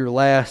back to your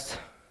last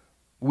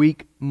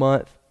week,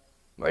 month,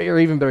 or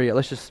even better yet,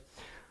 let's just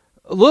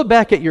look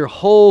back at your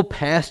whole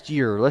past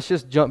year. Let's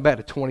just jump back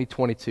to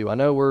 2022. I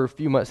know we're a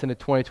few months into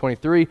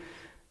 2023,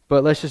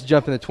 but let's just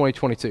jump into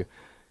 2022.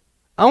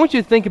 I want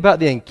you to think about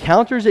the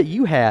encounters that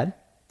you had,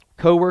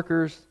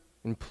 coworkers,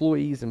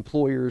 employees,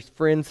 employers,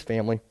 friends,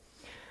 family.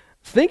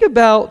 Think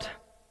about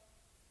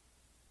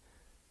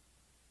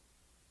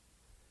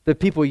the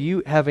people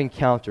you have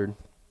encountered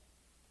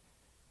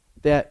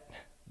that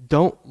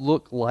don't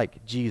look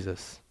like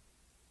Jesus,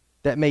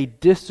 that may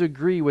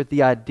disagree with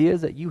the ideas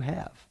that you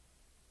have,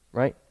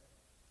 right?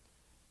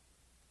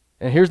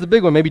 And here's the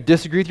big one, maybe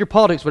disagree with your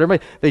politics, whatever.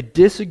 They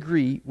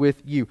disagree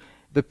with you.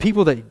 The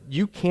people that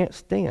you can't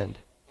stand.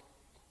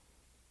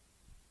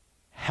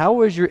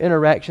 How is your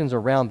interactions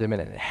around them?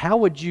 And how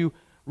would you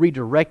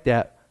redirect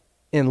that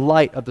in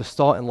light of the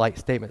salt and light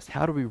statements?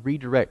 How do we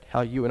redirect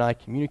how you and I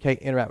communicate,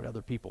 interact with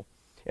other people?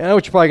 And I know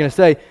what you're probably going to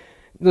say.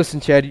 Listen,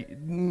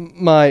 Chad,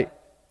 my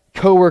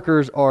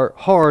coworkers are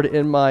hard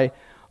and my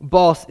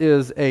boss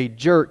is a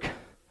jerk.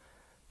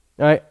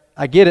 All right,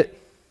 I get it.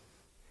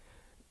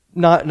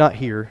 Not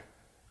here.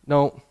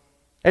 No.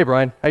 Hey,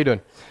 Brian, how you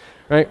doing?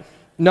 Right?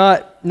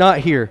 Not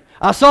here.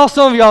 I saw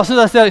some of y'all, as soon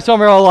as I said it,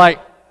 some of y'all are like,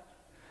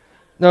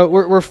 no,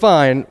 we're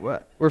fine.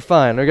 We're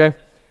fine, okay?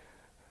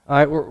 All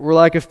right, we're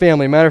like a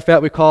family. Matter of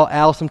fact, we call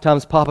Al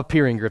sometimes Papa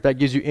Peeringer, if that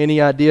gives you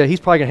any idea.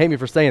 He's probably going to hate me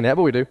for saying that,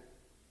 but we do.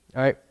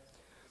 All right?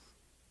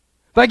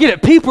 But I get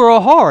it. People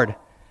are hard.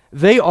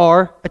 They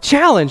are a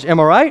challenge, am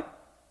I right?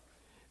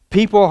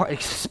 People are,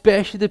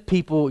 especially the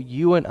people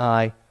you and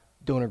I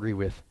don't agree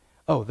with.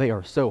 Oh, they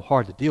are so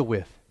hard to deal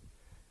with.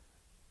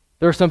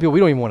 There are some people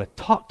we don't even want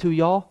to talk to,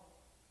 y'all.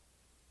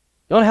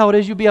 You know how it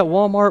is? You'll be at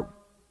Walmart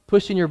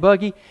pushing your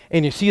buggy,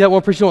 and you see that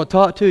one person you want to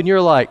talk to, and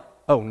you're like,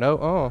 oh,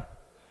 no,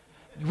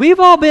 We've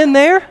all been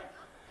there.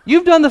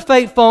 You've done the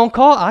fake phone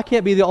call. I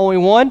can't be the only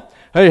one.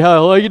 Hey,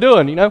 how are you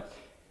doing? You know,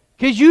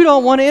 because you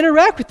don't want to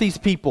interact with these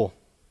people.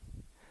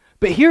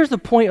 But here's the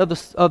point of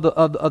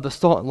the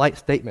salt and light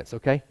statements,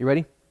 okay? You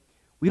ready?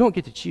 We don't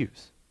get to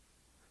choose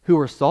who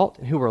are salt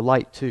and who are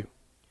light too.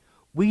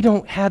 We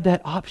don't have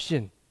that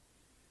option.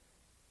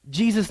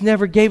 Jesus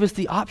never gave us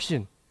the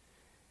option.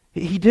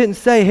 He didn't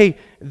say, hey,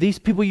 these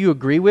people you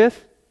agree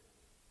with,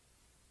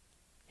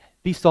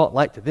 Be salt and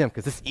light to them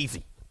because it's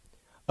easy.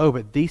 Oh,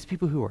 but these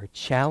people who are a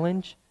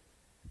challenge,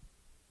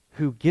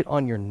 who get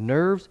on your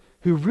nerves,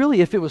 who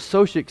really, if it was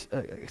socially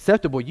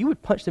acceptable, you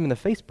would punch them in the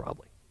face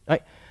probably.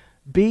 Right?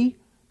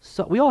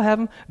 We all have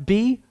them.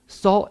 Be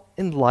salt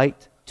and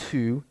light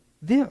to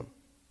them.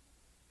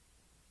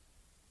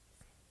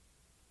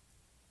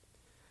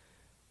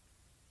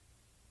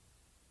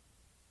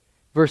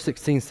 Verse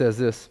 16 says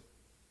this,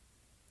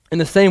 in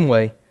the same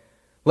way,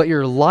 let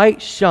your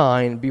light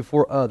shine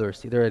before others.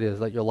 See, there it is.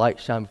 Let your light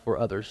shine before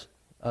others,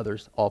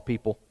 all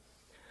people,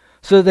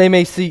 so that they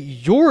may see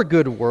your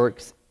good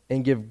works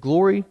and give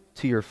glory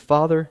to your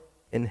Father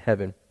in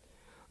heaven.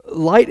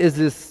 Light is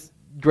this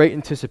great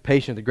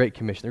anticipation of the Great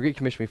Commission. The Great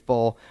Commission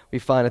we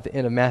find at the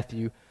end of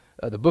Matthew,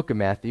 the book of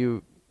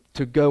Matthew,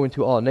 to go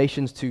into all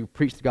nations, to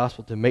preach the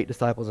gospel, to make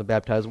disciples and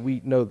baptize.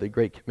 We know the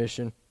Great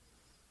Commission.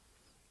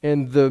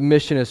 And the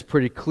mission is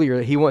pretty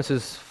clear. He wants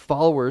his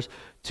followers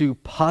to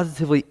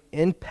positively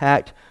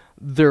impact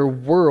their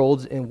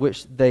worlds in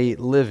which they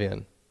live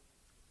in.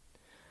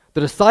 The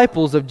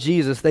disciples of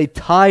Jesus, they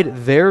tied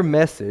their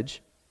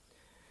message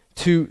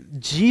to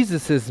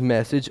Jesus'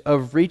 message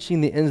of reaching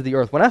the ends of the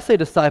earth. When I say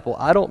disciple,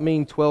 I don't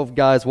mean 12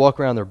 guys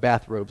walking around in their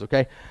bathrobes,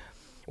 okay?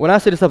 When I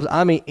say disciples,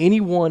 I mean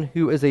anyone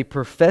who is a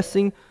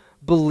professing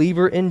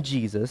believer in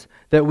Jesus,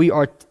 that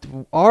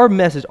our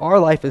message, our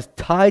life is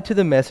tied to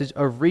the message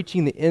of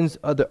reaching the ends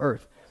of the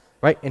earth,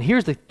 right? And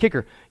here's the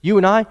kicker. You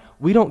and I,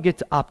 we don't get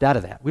to opt out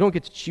of that. We don't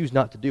get to choose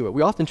not to do it.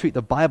 We often treat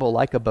the Bible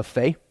like a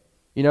buffet,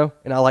 and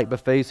I like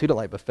buffets. Who don't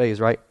like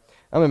buffets, right?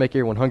 I'm going to make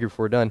everyone hungry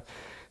before we're done.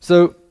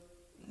 So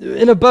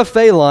in a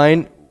buffet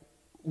line,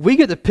 we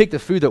get to pick the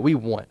food that we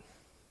want.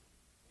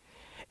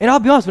 And I'll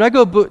be honest, when I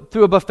go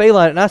through a buffet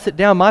line and I sit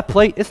down, my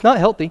plate, it's not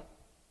healthy.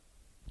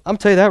 I'm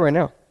telling you that right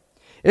now.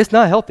 It's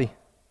not healthy.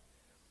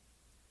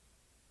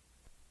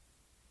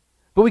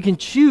 But we can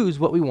choose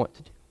what we want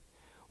to do.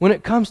 When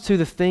it comes to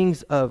the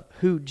things of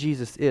who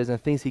Jesus is and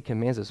the things he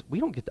commands us, we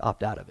don't get to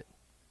opt out of it.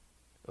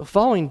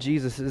 Following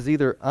Jesus is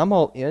either I'm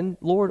all in,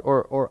 Lord,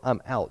 or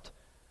I'm out.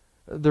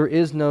 There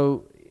is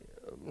no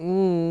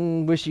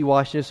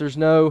wishy-washiness. There's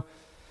no,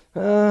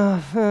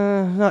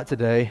 not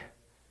today.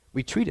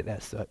 We treat it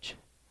as such.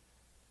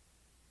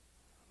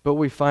 But what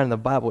we find in the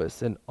Bible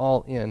is an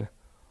all in,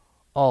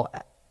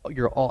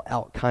 you're all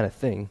out kind of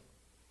thing.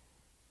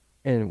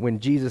 And when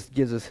Jesus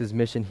gives us his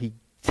mission, he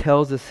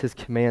tells us his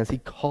commands. He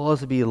calls us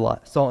to be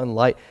salt and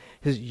light.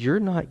 He says, you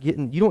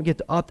don't get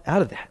to opt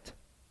out of that.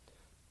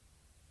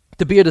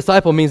 To be a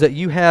disciple means that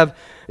you have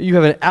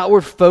an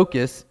outward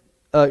focus.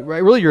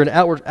 Really, you're an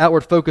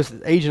outward focused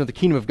agent of the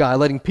kingdom of God,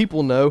 letting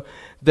people know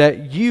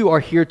that you are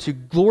here to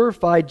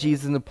glorify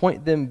Jesus and to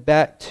point them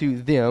back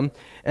to them.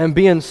 And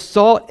being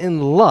salt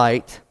and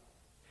light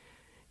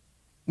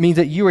means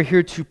that you are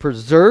here to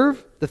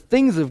preserve the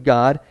things of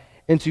God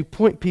and to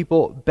point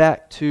people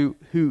back to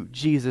who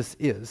Jesus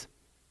is.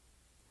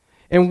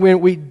 And when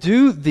we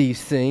do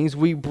these things,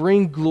 we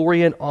bring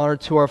glory and honor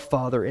to our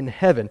Father in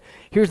heaven.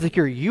 Here's the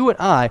cure. You and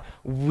I,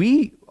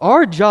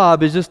 our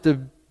job is just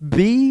to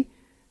be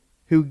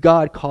who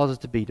God calls us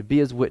to be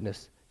his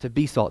witness, to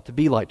be salt, to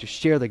be light, to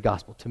share the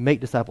gospel, to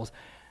make disciples.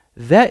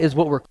 That is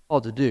what we're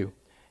called to do.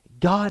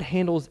 God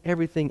handles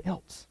everything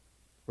else,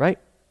 right?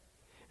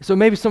 So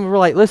maybe some of you are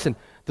like, listen,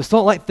 the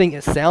salt and light thing,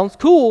 it sounds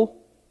cool.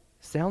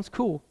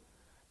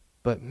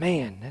 But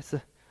man, that's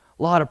a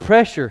lot of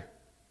pressure.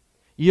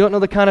 You don't know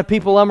the kind of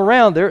people I'm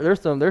around. There's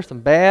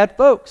some bad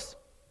folks.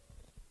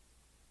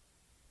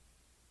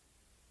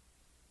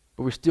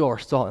 But we still are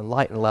salt and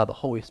light and allow the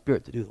Holy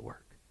Spirit to do the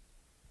work.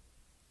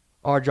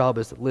 Our job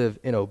is to live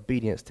in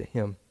obedience to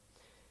him.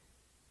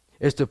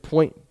 Is to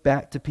point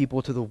back to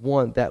people to the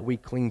one that we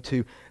cling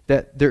to,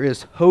 that there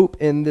is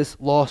hope in this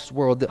lost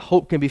world, that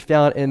hope can be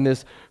found in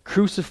this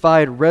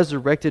crucified,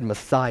 resurrected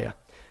Messiah,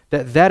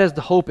 that is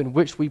the hope in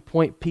which we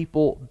point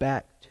people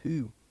back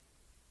to.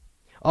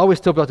 I always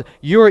tell people,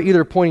 you are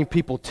either pointing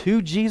people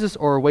to Jesus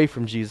or away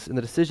from Jesus, and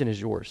the decision is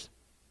yours.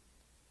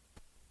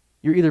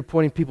 You're either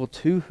pointing people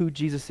to who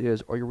Jesus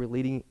is or you're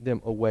leading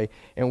them away.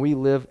 And we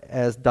live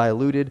as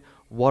diluted,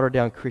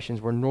 watered-down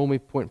Christians. We're normally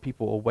pointing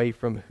people away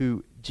from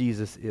who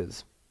Jesus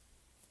is.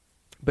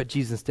 But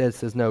Jesus instead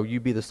says, no, you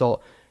be the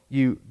salt,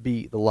 you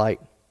be the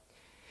light.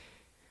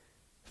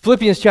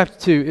 Philippians chapter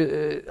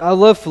 2. I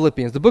love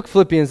Philippians. The book of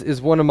Philippians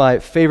is one of my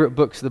favorite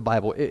books of the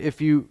Bible. If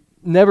you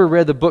never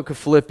read the book of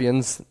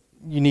Philippians,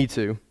 you need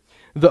to.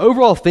 The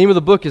overall theme of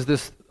the book is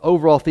this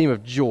overall theme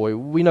of joy.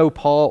 We know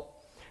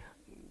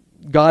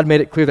God made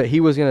it clear that he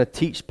was going to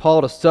teach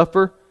Paul to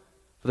suffer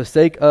for the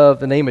sake of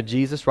the name of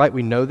Jesus, right?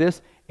 We know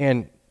this,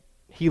 and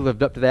he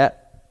lived up to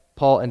that.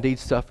 Paul indeed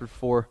suffered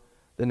for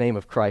the name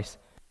of Christ,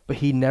 but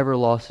he never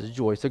lost his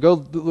joy. So go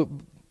through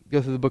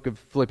the book of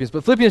Philippians.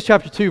 But Philippians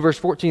chapter 2, verse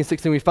 14 and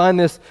 16, we find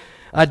this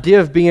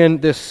idea of being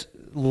this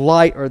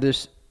light or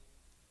this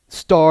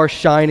star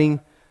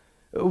shining.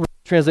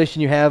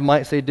 Translation you have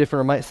might say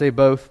different or might say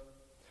both.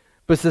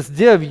 But it's this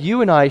idea of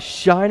you and I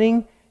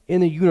shining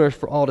in the universe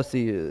for all to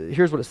see.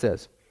 Here's what it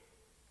says.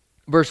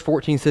 Verse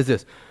 14 says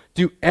this: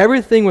 do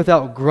everything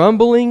without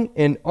grumbling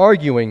and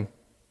arguing,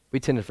 We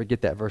tend to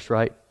forget that verse,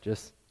 right?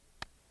 Just,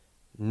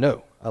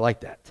 no, I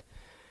like that.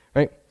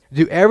 Right?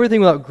 Do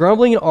everything without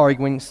grumbling and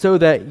arguing, so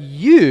that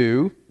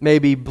you may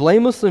be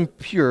blameless and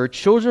pure,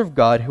 children of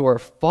God, who are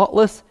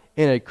faultless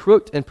in a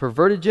crooked and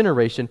perverted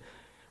generation,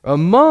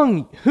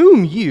 among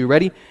whom you,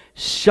 ready,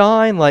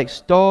 shine like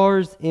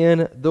stars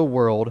in the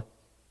world.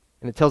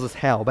 And it tells us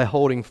how. By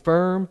holding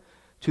firm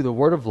to the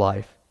word of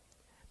life,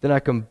 then I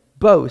can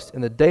boast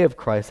in the day of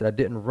Christ that I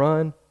didn't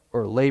run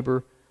or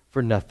labor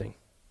for nothing.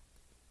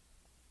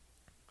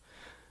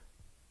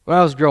 When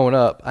I was growing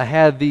up, I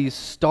had these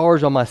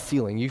stars on my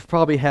ceiling. You've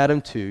probably had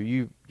them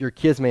too. Your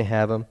kids may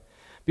have them.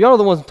 But you know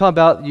the ones I'm talking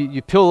about?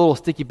 You peel a little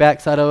sticky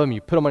backside of them,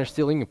 you put them on your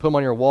ceiling, you put them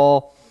on your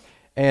wall,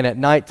 and at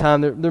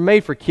nighttime, they're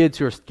made for kids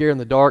who are scared in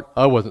the dark.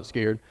 I wasn't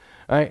scared,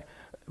 right?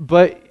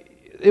 But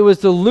it was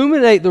to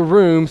illuminate the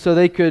room so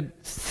they could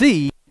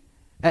see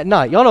at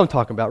night. Y'all know what I'm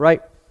talking about,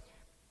 right?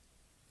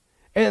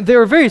 And they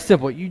were very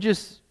simple. You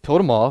just peeled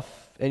them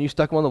off, and you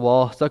stuck them on the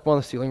wall, stuck them on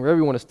the ceiling, wherever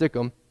you want to stick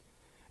them.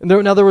 And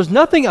there was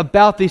nothing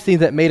about these things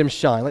that made them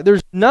shine. Like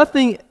there's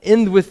nothing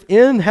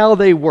within how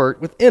they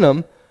worked, within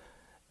them,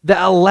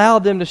 that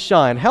allowed them to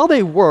shine. How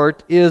they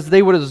worked is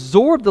they would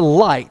absorb the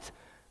light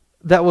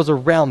that was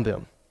around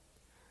them.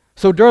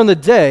 So during the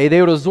day,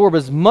 they would absorb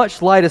as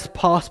much light as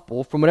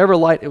possible from whatever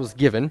light it was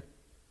given.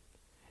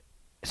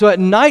 So at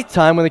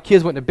nighttime, when the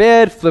kids went to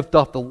bed, flipped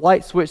off the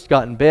light switch,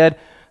 got in bed,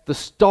 the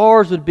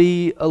stars would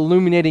be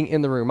illuminating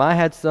in the room. I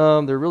had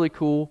some. They're really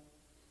cool.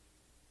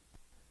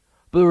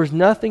 But there was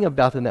nothing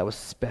about them that was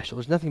special.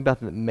 There's nothing about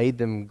them that made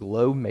them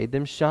glow, made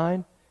them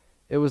shine.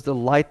 It was the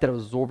light that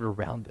was absorbed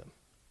around them.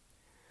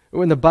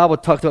 When the Bible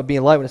talks about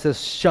being light, when it says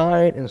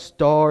shine and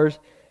stars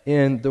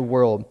in the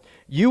world,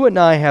 you and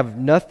I have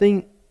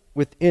nothing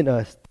within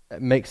us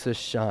that makes us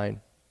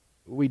shine.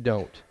 We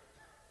don't.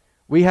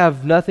 We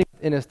have nothing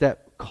in us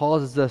that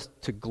causes us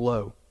to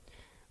glow.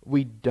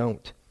 We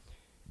don't.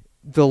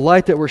 The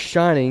light that we're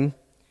shining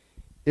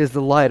is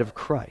the light of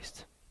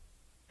Christ.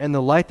 And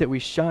the light that we're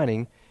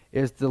shining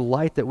is the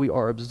light that we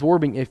are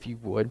absorbing, if you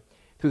would,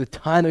 through the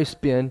time that we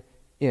spend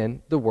in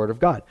the Word of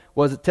God.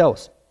 What does it tell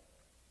us?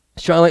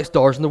 Shine like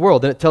stars in the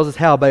world. Then it tells us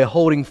how? By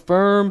holding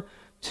firm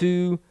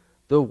to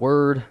the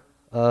Word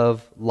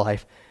of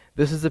life.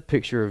 This is a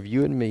picture of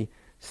you and me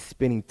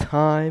spending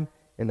time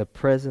in the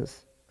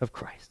presence of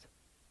Christ.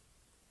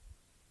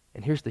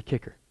 And here's the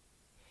kicker.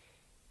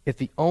 If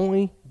the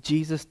only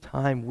Jesus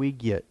time we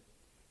get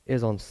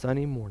is on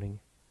Sunday morning,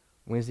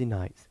 Wednesday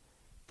nights,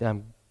 then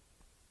I'm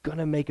going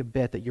to make a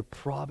bet that you're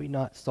probably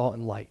not salt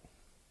and light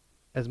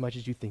as much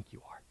as you think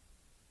you are.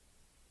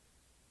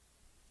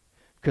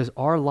 Because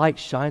our light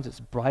shines its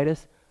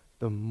brightest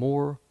the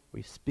more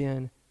we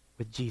spend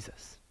with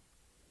Jesus.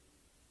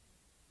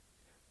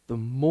 The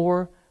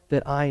more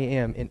that I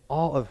am in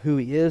awe of who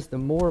He is, the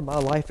more my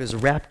life is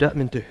wrapped up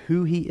into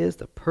who He is,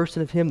 the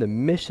person of Him, the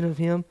mission of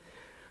Him,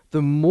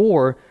 the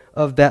more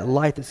of that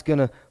light that's going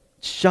to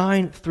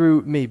shine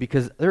through me.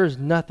 Because there is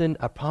nothing,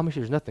 I promise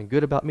you, there's nothing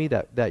good about me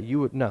that you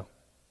would know.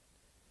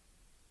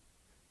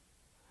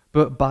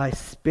 But by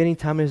spending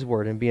time in His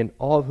Word and being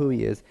all of who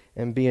He is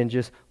and being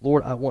just,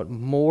 Lord, I want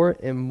more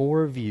and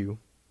more of You,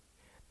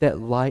 that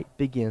light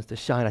begins to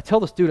shine. I tell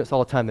the students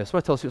all the time this.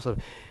 What I tell the students all the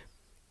time,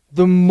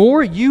 the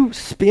more you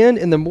spend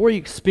and the more you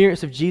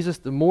experience of Jesus,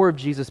 the more of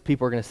Jesus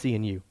people are going to see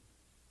in you.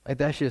 Like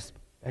that's just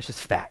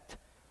fact.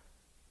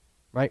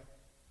 Right?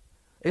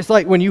 It's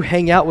like when you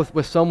hang out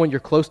with someone you're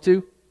close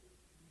to,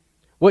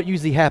 what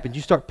usually happens?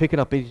 You start picking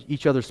up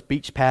each other's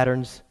speech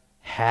patterns,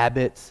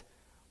 habits.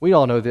 We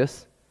all know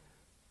this.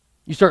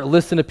 You start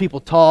listening to people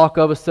talk,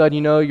 all of a sudden,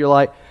 you know, you're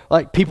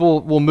like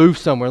people will move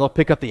somewhere and they'll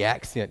pick up the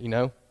accent, you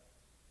know.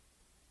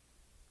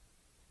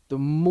 The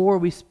more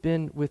we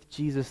spend with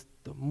Jesus,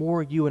 the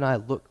more you and I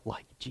look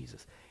like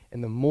Jesus.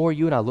 And the more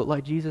you and I look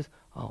like Jesus,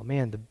 oh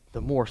man,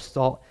 the more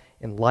salt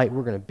and light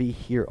we're going to be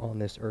here on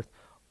this earth.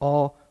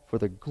 All for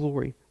the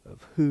glory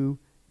of who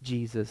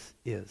Jesus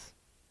is.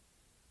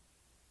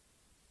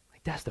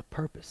 Like that's the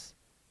purpose.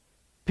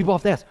 People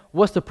often ask,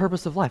 what's the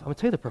purpose of life? I'm going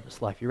to tell you the purpose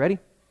of life. You ready?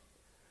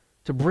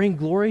 To bring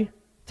glory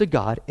to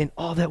God in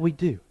all that we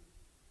do.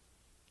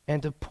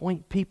 And to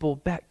point people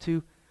back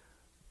to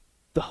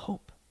the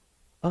hope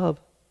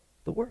of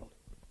the world.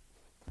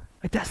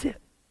 Like that's it.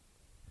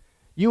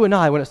 You and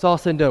I, when it's all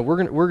said and done,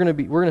 we're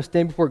gonna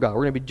stand before God.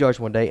 We're gonna be judged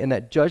one day, and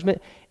that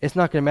judgment, it's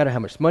not gonna matter how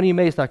much money you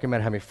made. It's not gonna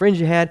matter how many friends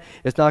you had.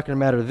 It's not gonna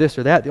matter this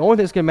or that. The only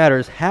thing that's gonna matter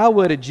is how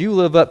well did you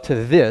live up to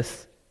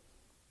this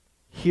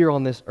here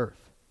on this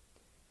earth,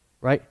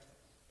 right?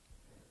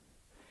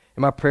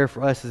 And my prayer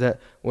for us is that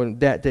when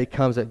that day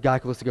comes, that God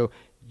can listen to go,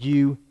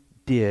 you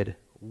did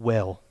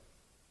well.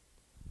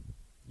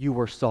 You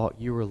were salt,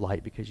 you were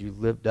light, because you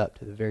lived up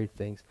to the very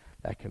things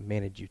that I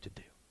commanded you to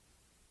do.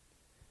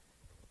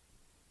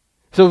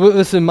 So with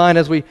this in mind,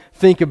 as we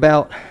think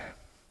about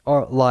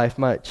our life,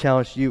 my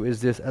challenge to you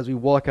is this: as we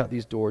walk out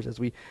these doors,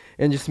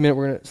 in just a minute,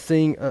 we're going to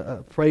sing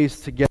a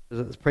praise together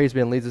as this praise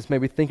band leads us.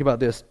 Maybe think about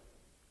this.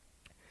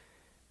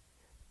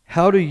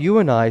 How do you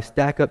and I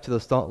stack up to the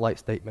salt and light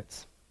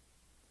statements?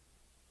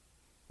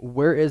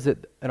 where is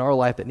it in our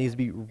life that needs to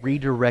be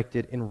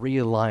redirected and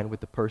realigned with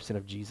the person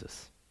of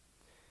Jesus?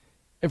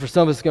 And for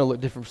some of us, it's going to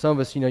look different. For some of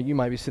us, you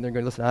might be sitting there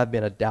going, listen, I've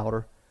been a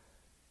doubter.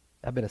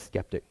 I've been a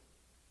skeptic.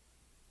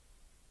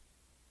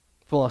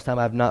 For the longest time,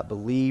 I have not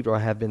believed, or I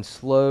have been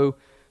slow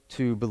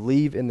to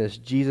believe in this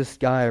Jesus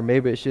guy, or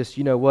maybe it's just,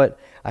 you know what,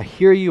 I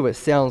hear you, it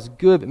sounds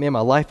good, but man,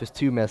 my life is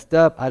too messed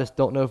up. I just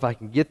don't know if I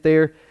can get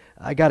there.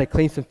 I got to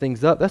clean some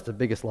things up. That's the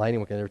biggest lie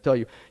anyone can ever tell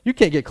you. You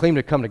can't get clean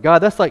to come to God.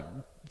 That's like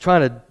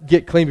trying to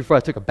get clean before I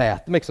took a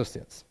bath. It makes no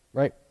sense,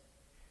 right?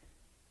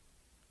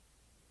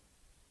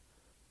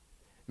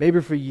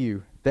 Maybe for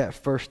you, that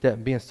first step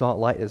in being salt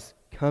and light is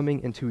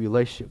coming into a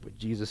relationship with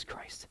Jesus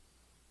Christ,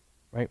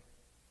 right?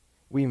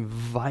 We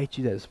invite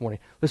you that this morning.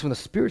 Listen, when the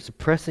Spirit's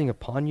pressing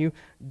upon you,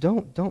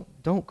 don't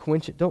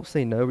quench it. Don't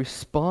say no.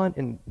 Respond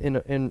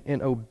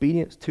in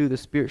obedience to the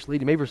Spirit's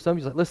leading. Maybe for some of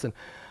you, it's like, listen,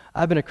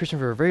 I've been a Christian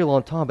for a very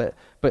long time, but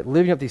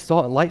living up these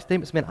salt and light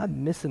statements, man,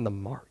 I'm missing the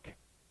mark,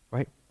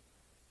 right?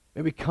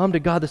 Maybe come to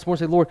God this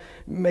morning and say, Lord,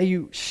 may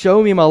you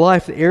show me in my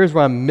life the areas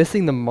where I'm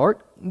missing the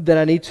mark that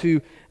I need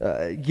to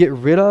get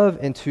rid of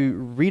and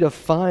to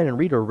redefine and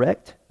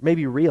redirect,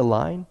 maybe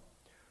realign.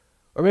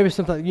 Or maybe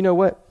something, you know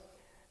what?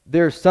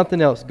 There's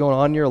something else going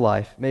on in your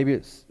life. Maybe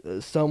it's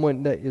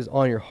someone that is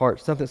on your heart,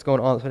 something that's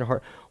going on that's on your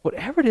heart.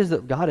 Whatever it is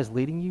that God is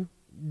leading you,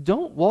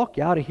 don't walk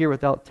out of here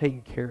without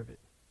taking care of it.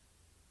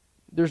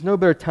 There's no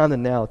better time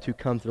than now to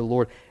come to the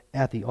Lord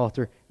at the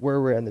altar, where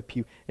we're in the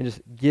pew, and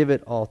just give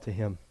it all to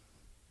Him.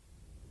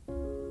 So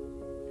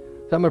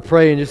I'm going to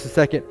pray in just a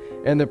second,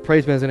 and the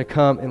praise band is going to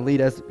come and lead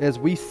as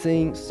we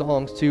sing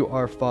songs to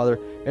our Father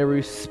and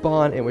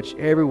respond in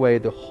whichever way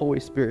the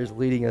Holy Spirit is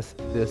leading us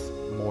this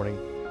morning.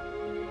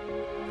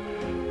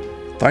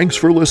 Thanks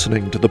for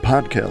listening to the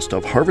podcast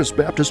of Harvest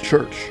Baptist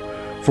Church.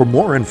 For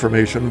more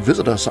information,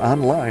 visit us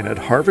online at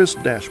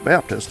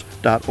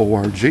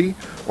harvest-baptist.org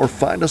or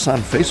find us on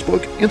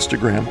Facebook,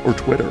 Instagram, or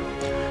Twitter.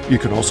 You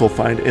can also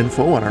find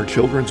info on our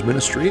children's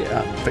ministry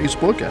on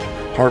Facebook at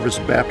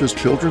Harvest Baptist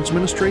Children's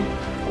Ministry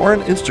or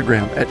on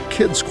Instagram at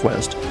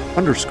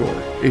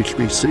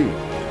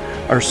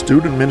kidsquest_HBC. Our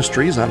student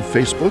ministries on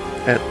Facebook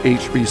at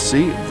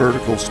HBC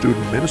Vertical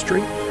Student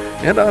Ministry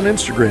and on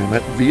Instagram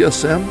at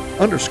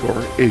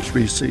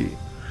VSM_HBC.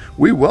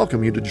 We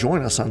welcome you to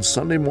join us on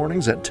Sunday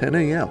mornings at 10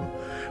 a.m.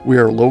 We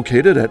are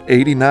located at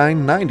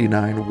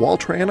 8999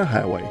 Waltrana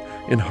Highway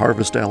in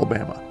Harvest,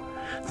 Alabama.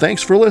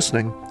 Thanks for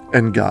listening,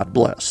 and God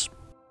bless.